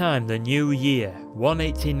 By the time the new year,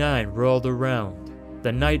 189, rolled around,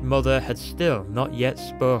 the Night Mother had still not yet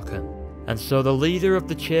spoken, and so the leader of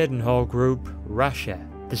the Cheerdenhall group, Rasha,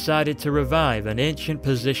 decided to revive an ancient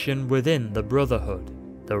position within the Brotherhood,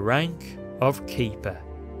 the rank of Keeper.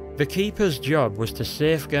 The Keeper's job was to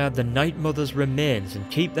safeguard the Night Mother's remains and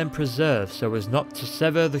keep them preserved so as not to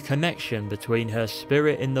sever the connection between her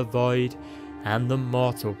spirit in the void and the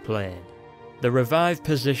mortal plane. The revived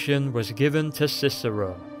position was given to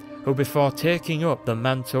Cicero, who before taking up the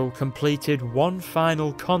mantle completed one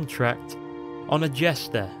final contract on a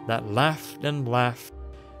jester that laughed and laughed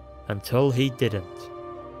until he didn't.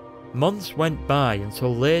 Months went by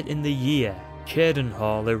until late in the year,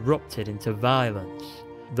 Cheerdenhall erupted into violence,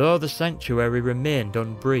 though the sanctuary remained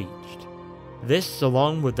unbreached. This,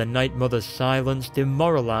 along with the Night Mother's silence,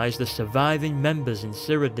 demoralised the surviving members in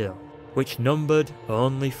Cyrodiil, which numbered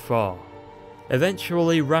only 4.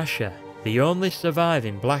 Eventually Rasha, the only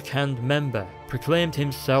surviving Black Hand member, proclaimed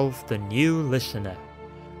himself the new listener.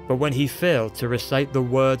 But when he failed to recite the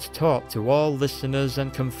words taught to all listeners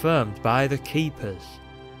and confirmed by the Keepers,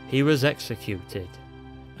 he was executed,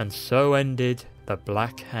 and so ended the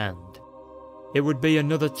Black Hand. It would be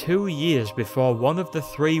another 2 years before one of the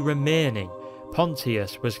 3 remaining,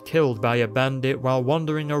 Pontius, was killed by a bandit while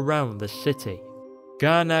wandering around the city.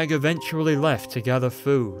 Garnag eventually left to gather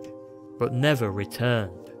food, but never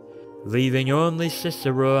returned, leaving only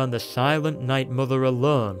Cicero and the silent Night Mother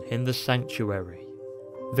alone in the sanctuary.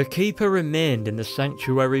 The Keeper remained in the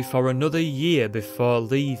sanctuary for another year before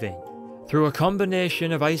leaving. Through a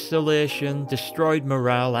combination of isolation, destroyed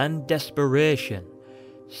morale and desperation,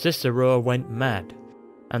 Cicero went mad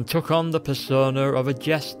and took on the persona of a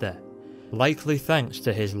jester, likely thanks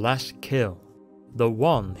to his last kill, the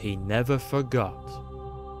one he never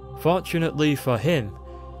forgot. Fortunately for him,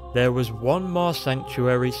 there was one more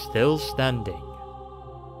sanctuary still standing.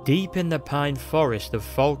 Deep in the pine forest of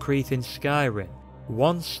Falkreath in Skyrim,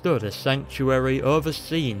 once stood a sanctuary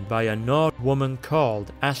overseen by a Nord woman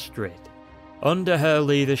called Astrid. Under her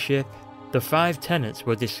leadership, the 5 tenets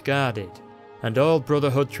were discarded, and all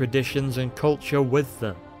Brotherhood traditions and culture with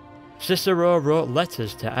them. Cicero wrote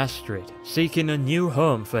letters to Astrid, seeking a new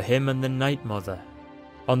home for him and the Night Mother.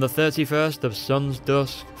 On the 31st of Sun's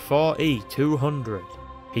Dusk, 4E200,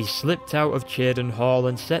 he slipped out of Cheerdenhall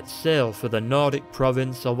and set sail for the Nordic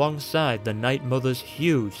province alongside the Night Mother's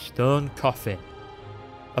huge stone coffin.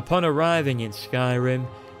 Upon arriving in Skyrim,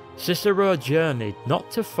 Cicero journeyed not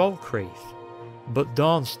to Falkreath, but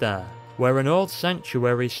Dawnstar, where an old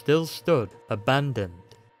sanctuary still stood abandoned.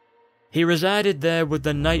 He resided there with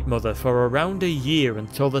the Night Mother for around a year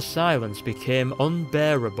until the silence became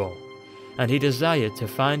unbearable, and he desired to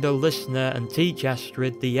find a listener and teach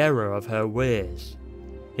Astrid the error of her ways.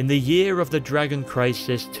 In the year of the Dragon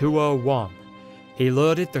Crisis 201, he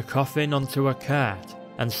loaded the coffin onto a cart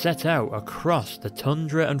and set out across the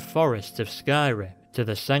tundra and forests of Skyrim to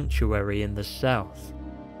the sanctuary in the south.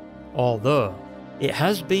 Although, it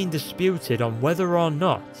has been disputed on whether or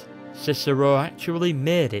not Cicero actually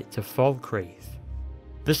made it to Falkreath.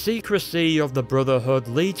 The secrecy of the Brotherhood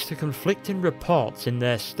leads to conflicting reports in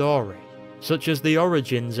their story, such as the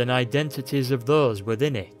origins and identities of those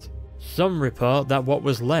within it. Some report that what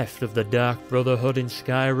was left of the Dark Brotherhood in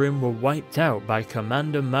Skyrim were wiped out by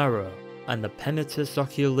Commander Marrow and the Penitus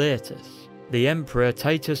Oculatus, the Emperor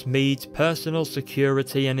Titus Mede's personal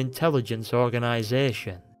security and intelligence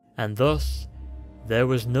organization, and thus, there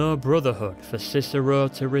was no Brotherhood for Cicero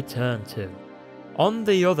to return to. On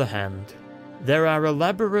the other hand, there are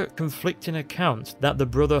elaborate conflicting accounts that the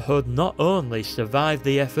Brotherhood not only survived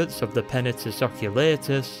the efforts of the Penitus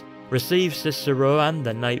Oculatus, received Cicero and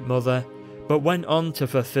the Night Mother, but went on to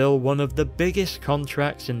fulfill one of the biggest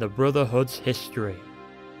contracts in the Brotherhood's history.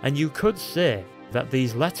 And you could say that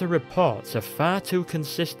these latter reports are far too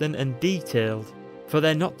consistent and detailed for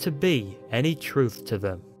there not to be any truth to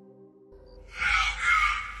them.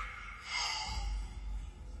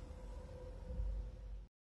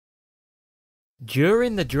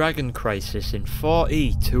 During the Dragon Crisis in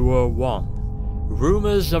 4E201,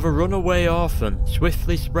 rumours of a runaway orphan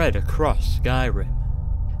swiftly spread across Skyrim.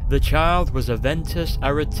 The child was Aventus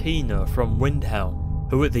Aretino from Windhelm,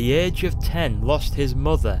 who at the age of 10 lost his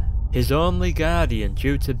mother, his only guardian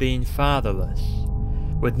due to being fatherless.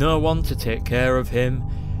 With no one to take care of him,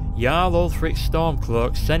 Jarl Ulfric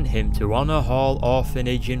Stormcloak sent him to Honor Hall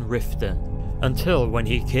Orphanage in Riften, until when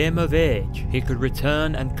he came of age he could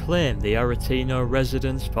return and claim the Aretino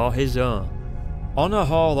residence for his own. Honor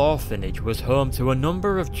Hall Orphanage was home to a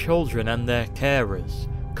number of children and their carers,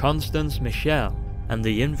 Constance Michelle and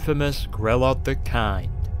the infamous Grelod the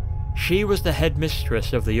Kind. She was the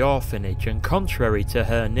headmistress of the orphanage and, contrary to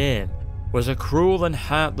her name, was a cruel and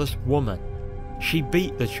heartless woman. She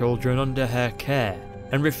beat the children under her care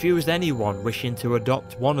and refused anyone wishing to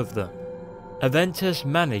adopt one of them. Aventus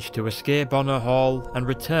managed to escape Honor Hall and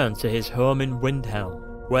returned to his home in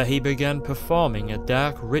Windhelm, where he began performing a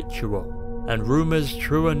dark ritual, and rumours,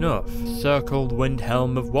 true enough, circled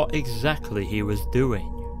Windhelm of what exactly he was doing.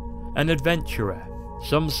 An adventurer,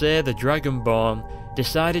 some say the Dragonborn,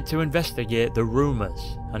 decided to investigate the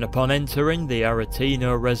rumours, and upon entering the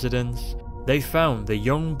Aretino residence, they found the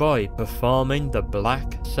young boy performing the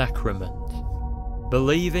Black Sacrament.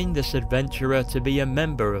 Believing this adventurer to be a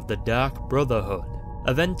member of the Dark Brotherhood,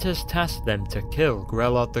 Aventus tasked them to kill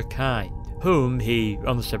Grelod the Kind, whom he,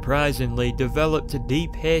 unsurprisingly, developed a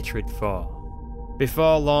deep hatred for.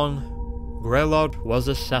 Before long, Grelod was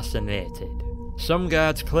assassinated. Some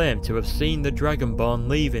guards claim to have seen the Dragonborn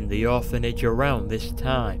leaving the orphanage around this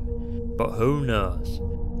time, but who knows?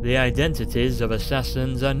 The identities of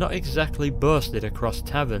assassins are not exactly boasted across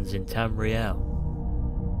taverns in Tamriel.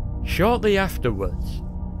 Shortly afterwards,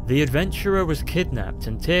 the adventurer was kidnapped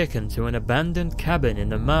and taken to an abandoned cabin in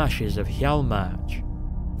the marshes of Hjalmarch.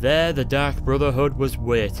 There the Dark Brotherhood was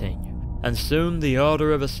waiting, and soon the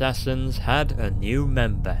Order of Assassins had a new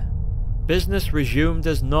member. Business resumed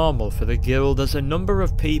as normal for the guild as a number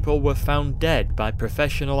of people were found dead by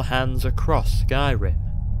professional hands across Skyrim.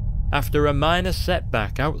 After a minor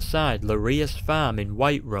setback outside Laria's farm in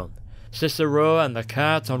Whiterun, Cicero and the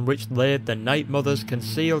cart on which laid the Night Mother's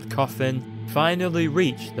concealed coffin finally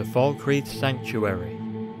reached the Falkreath Sanctuary.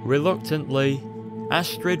 Reluctantly,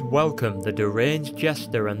 Astrid welcomed the deranged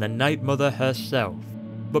jester and the Night Mother herself,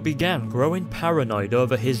 but began growing paranoid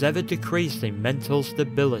over his ever-decreasing mental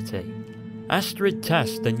stability. Astrid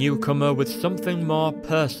tasked the newcomer with something more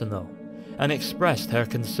personal, and expressed her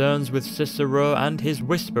concerns with Cicero and his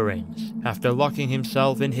whisperings after locking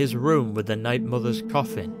himself in his room with the Night Mother's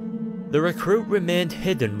coffin. The recruit remained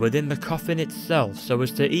hidden within the coffin itself so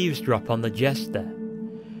as to eavesdrop on the jester,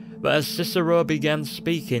 but as Cicero began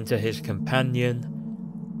speaking to his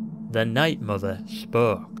companion, the Night Mother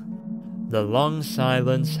spoke. The long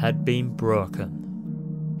silence had been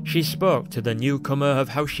broken. She spoke to the newcomer of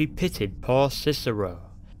how she pitied poor Cicero,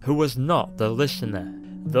 who was not the listener,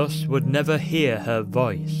 thus would never hear her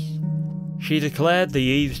voice. She declared the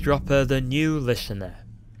eavesdropper the new listener,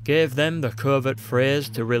 gave them the covert phrase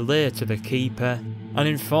to relay to the keeper, and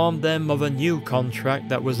informed them of a new contract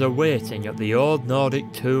that was awaiting at the old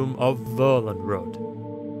Nordic tomb of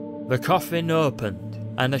Volenrud. The coffin opened,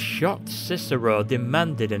 and a shocked Cicero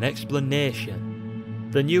demanded an explanation.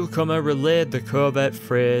 The newcomer relayed the covert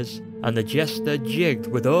phrase, and the jester jigged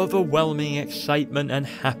with overwhelming excitement and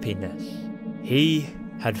happiness. He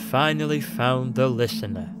had finally found the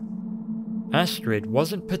listener. Astrid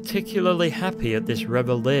wasn't particularly happy at this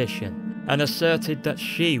revelation, and asserted that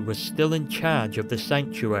she was still in charge of the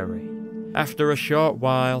sanctuary. After a short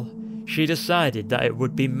while, she decided that it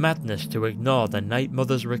would be madness to ignore the Night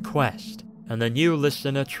Mother's request, and the new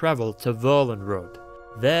listener travelled to Volenrud.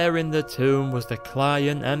 There in the tomb was the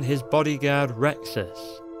client and his bodyguard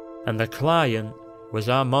Rexus, and the client was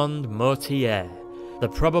Armand Mortier, the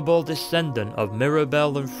probable descendant of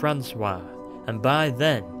Mirabelle and Francois, and by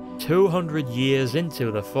then, 200 years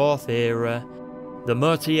into the Fourth Era, the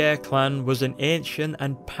Mortier clan was an ancient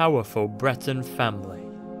and powerful Breton family.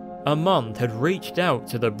 Armand had reached out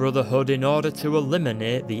to the Brotherhood in order to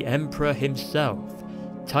eliminate the Emperor himself,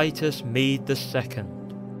 Titus Mede II.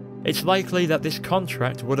 It's likely that this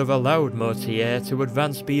contract would have allowed Mortier to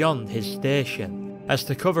advance beyond his station, as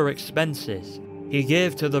to cover expenses, he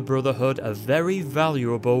gave to the Brotherhood a very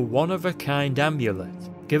valuable one-of-a-kind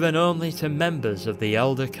amulet, given only to members of the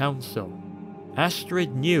Elder Council.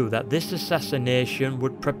 Astrid knew that this assassination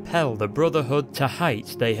would propel the Brotherhood to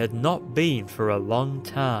heights they had not been for a long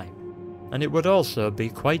time, and it would also be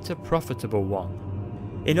quite a profitable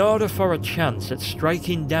one. In order for a chance at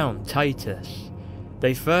striking down Titus,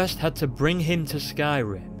 they first had to bring him to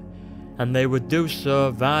Skyrim, and they would do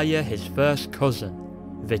so via his first cousin,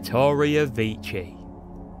 Vittoria Vici.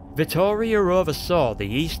 Vittoria oversaw the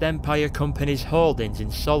East Empire Company's holdings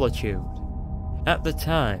in Solitude. At the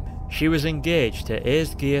time, she was engaged to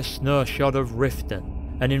Aesgeir Snowshod of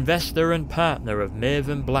Riften, an investor and partner of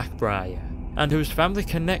Maven Blackbriar, and whose family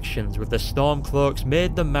connections with the Stormcloaks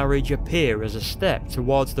made the marriage appear as a step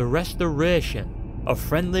towards the restoration of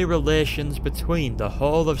friendly relations between the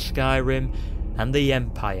whole of Skyrim and the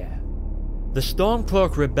Empire. The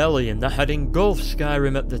Stormcloak rebellion that had engulfed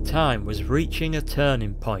Skyrim at the time was reaching a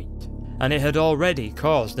turning point, and it had already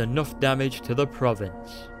caused enough damage to the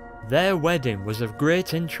province. Their wedding was of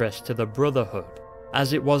great interest to the Brotherhood,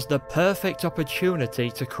 as it was the perfect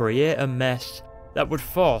opportunity to create a mess that would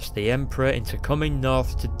force the Emperor into coming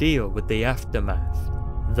north to deal with the aftermath.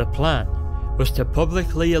 The plan was to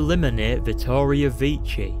publicly eliminate Vittoria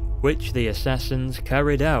Vici, which the assassins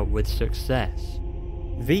carried out with success.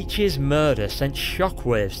 Vici's murder sent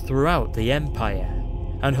shockwaves throughout the Empire,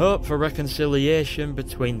 and hope for reconciliation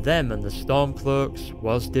between them and the Stormcloaks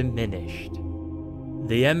was diminished.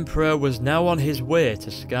 The Emperor was now on his way to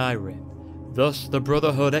Skyrim, thus the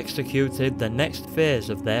Brotherhood executed the next phase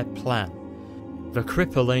of their plan, the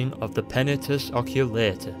crippling of the Penitus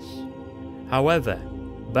Oculatus. However,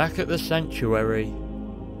 back at the Sanctuary,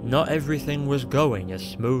 not everything was going as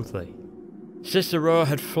smoothly. Cicero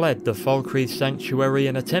had fled the Falkreath Sanctuary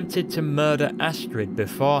and attempted to murder Astrid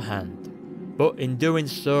beforehand, but in doing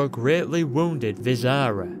so greatly wounded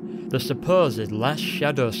Visara, the supposed last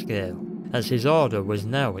Shadowscale, as his order was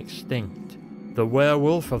now extinct. The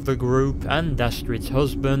werewolf of the group and Astrid's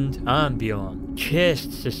husband, Arnbjorn,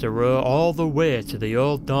 chased Cicero all the way to the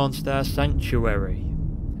old Dawnstar Sanctuary.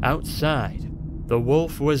 Outside, the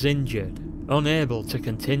wolf was injured, unable to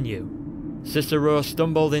continue. Cicero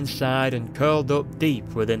stumbled inside and curled up deep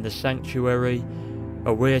within the sanctuary,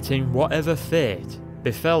 awaiting whatever fate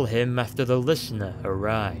befell him after the listener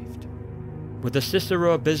arrived. With the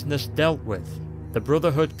Cicero business dealt with, the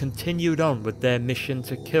Brotherhood continued on with their mission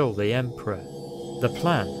to kill the Emperor. The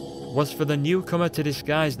plan was for the newcomer to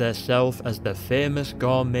disguise theirself as the famous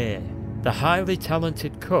Gourmet, the highly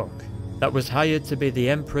talented cook that was hired to be the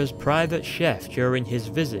Emperor's private chef during his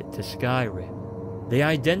visit to Skyrim. The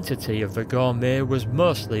identity of the Gourmet was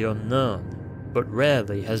mostly unknown, but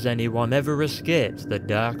rarely has anyone ever escaped the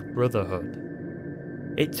Dark Brotherhood.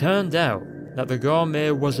 It turned out that the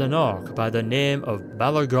Gourmet was an orc by the name of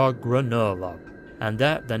Balagog Granolob, and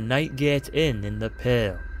at the Nightgate Inn in the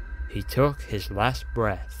Pale, he took his last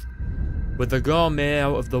breath. With the Gourmet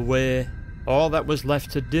out of the way, all that was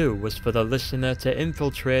left to do was for the listener to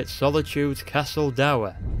infiltrate Solitude's castle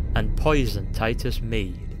dower and poison Titus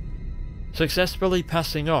Mead. Successfully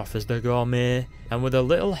passing off as the Gourmet, and with a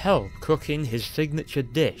little help cooking his signature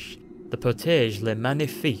dish, the potage le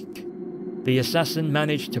magnifique, the assassin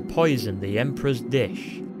managed to poison the Emperor's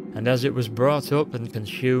dish, and as it was brought up and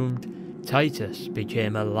consumed, Titus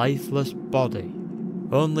became a lifeless body.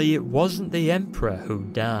 Only it wasn't the Emperor who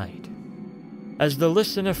died. As the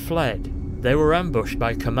listener fled, they were ambushed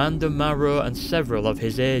by Commander Marrow and several of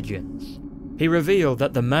his agents. He revealed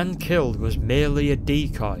that the man killed was merely a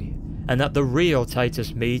decoy, and that the real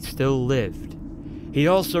Titus Mead still lived. He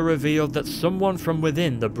also revealed that someone from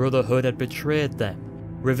within the Brotherhood had betrayed them,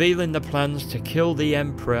 revealing the plans to kill the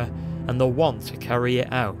Emperor and the want to carry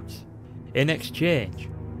it out. In exchange,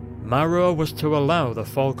 Marrow was to allow the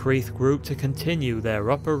Falkreath group to continue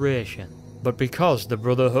their operation, but because the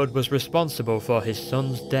Brotherhood was responsible for his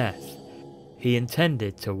son's death, he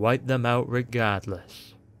intended to wipe them out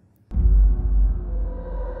regardless.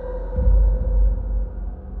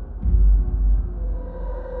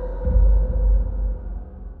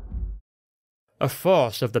 A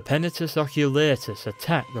force of the Penitus Oculatus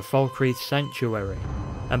attacked the Falkreath Sanctuary,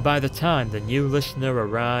 and by the time the new listener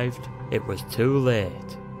arrived, it was too late.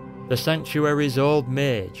 The sanctuary's old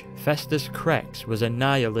mage, Festus Crex, was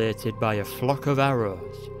annihilated by a flock of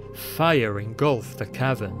arrows. Fire engulfed the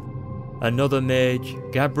cavern. Another mage,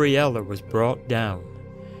 Gabriella, was brought down,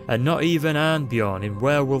 and not even Arnbjorn in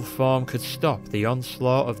werewolf form could stop the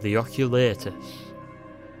onslaught of the Oculatus.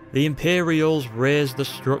 The Imperials razed the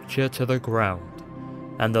structure to the ground,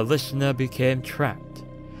 and the listener became trapped.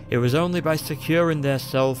 It was only by securing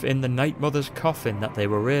theirself in the Night Mother's coffin that they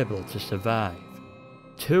were able to survive.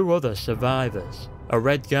 Two other survivors, a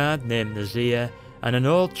Redguard named Nazir and an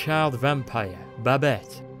old child vampire,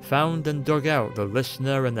 Babette, found and dug out the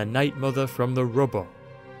listener and the Night Mother from the rubble.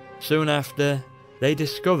 Soon after, they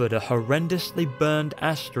discovered a horrendously burned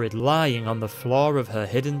Astrid lying on the floor of her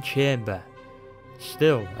hidden chamber,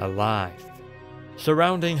 still alive.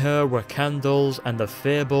 Surrounding her were candles and the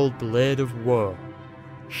fabled Blade of Woe.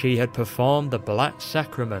 She had performed the Black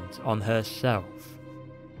Sacrament on herself.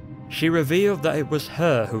 She revealed that it was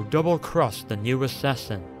her who double-crossed the new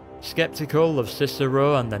assassin, skeptical of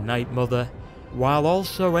Cicero and the Night Mother, while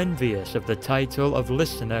also envious of the title of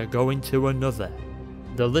listener going to another.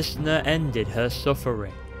 The listener ended her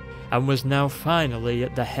suffering, and was now finally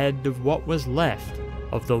at the head of what was left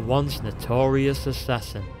of the once notorious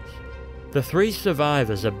assassins. The 3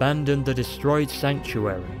 survivors abandoned the destroyed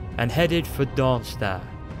sanctuary and headed for Dawnstar.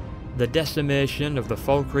 The decimation of the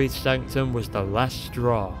Falkreath Sanctum was the last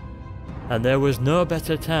straw, and there was no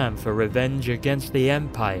better time for revenge against the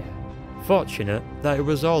Empire. Fortunate that it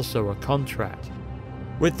was also a contract.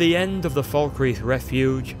 With the end of the Falkreath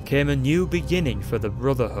Refuge came a new beginning for the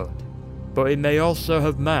Brotherhood, but it may also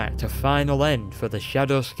have marked a final end for the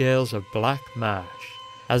shadow scales of Black Marsh,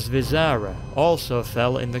 as Vizara also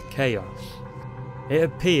fell in the chaos. It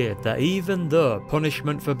appeared that even though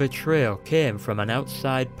punishment for betrayal came from an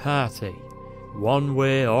outside party, one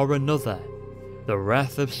way or another, the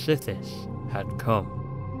wrath of Sithis had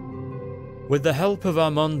come. With the help of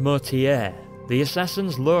Armand Mortier, the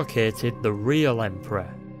assassins located the real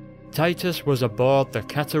Emperor. Titus was aboard the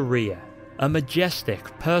Catarrhia, a majestic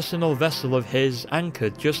personal vessel of his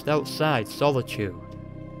anchored just outside Solitude.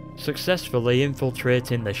 Successfully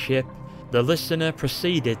infiltrating the ship, the listener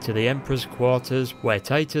proceeded to the Emperor's quarters where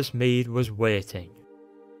Titus Meade was waiting.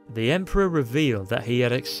 The Emperor revealed that he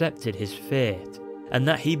had accepted his fate, and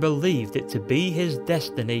that he believed it to be his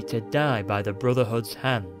destiny to die by the Brotherhood's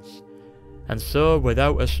hands. And so,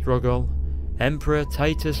 without a struggle, Emperor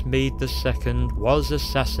Titus Meade II was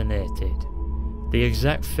assassinated. The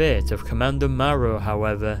exact fate of Commander Marrow,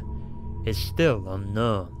 however, is still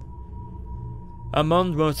unknown.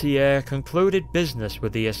 Armand Mortier concluded business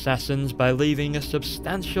with the assassins by leaving a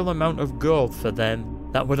substantial amount of gold for them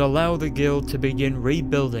that would allow the guild to begin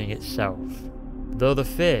rebuilding itself, though the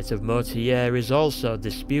fate of Mortier is also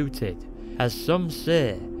disputed, as some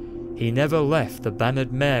say he never left the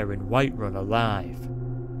Bannered Mare in Whiterun alive.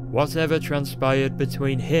 Whatever transpired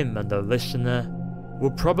between him and the listener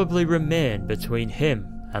will probably remain between him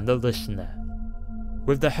and the listener.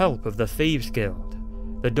 With the help of the Thieves Guild,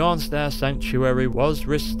 the Dawnstar Sanctuary was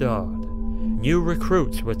restored. New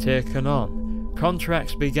recruits were taken on,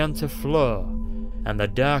 contracts began to flow, and the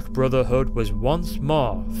Dark Brotherhood was once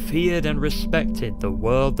more feared and respected the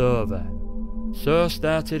world over. So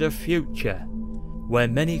started a future where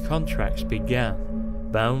many contracts began,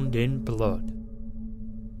 bound in blood.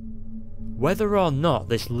 Whether or not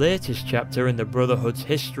this latest chapter in the Brotherhood's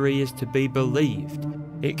history is to be believed,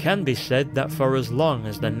 it can be said that for as long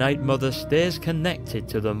as the Night Mother stays connected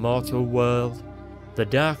to the mortal world, the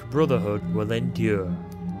Dark Brotherhood will endure.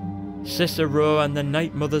 Cicero and the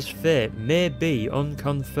Night Mother's fate may be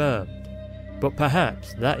unconfirmed, but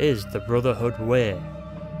perhaps that is the Brotherhood way,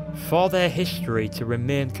 for their history to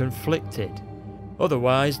remain conflicted.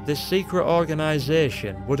 Otherwise, this secret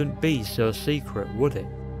organisation wouldn't be so secret, would it?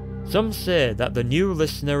 Some say that the new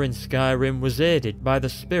listener in Skyrim was aided by the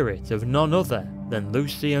spirit of none other than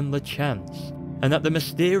Lucien Lechance, and that the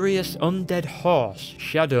mysterious undead horse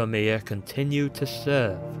Shadowmere continued to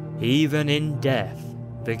serve. Even in death,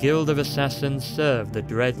 the Guild of Assassins served the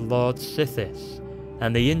dread Lord Sithis,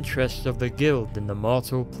 and the interests of the Guild in the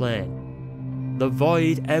mortal plane. The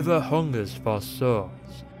void ever hungers for souls,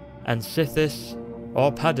 and Sithis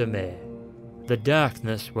or Padamir, the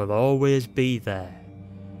darkness will always be there,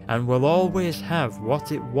 and will always have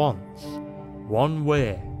what it wants, one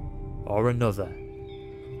way or another.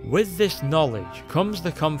 With this knowledge comes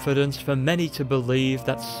the confidence for many to believe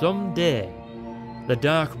that someday the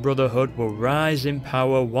Dark Brotherhood will rise in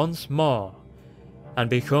power once more and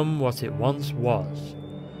become what it once was,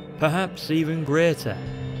 perhaps even greater,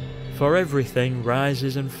 for everything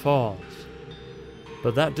rises and falls.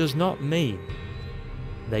 But that does not mean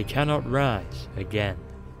they cannot rise again.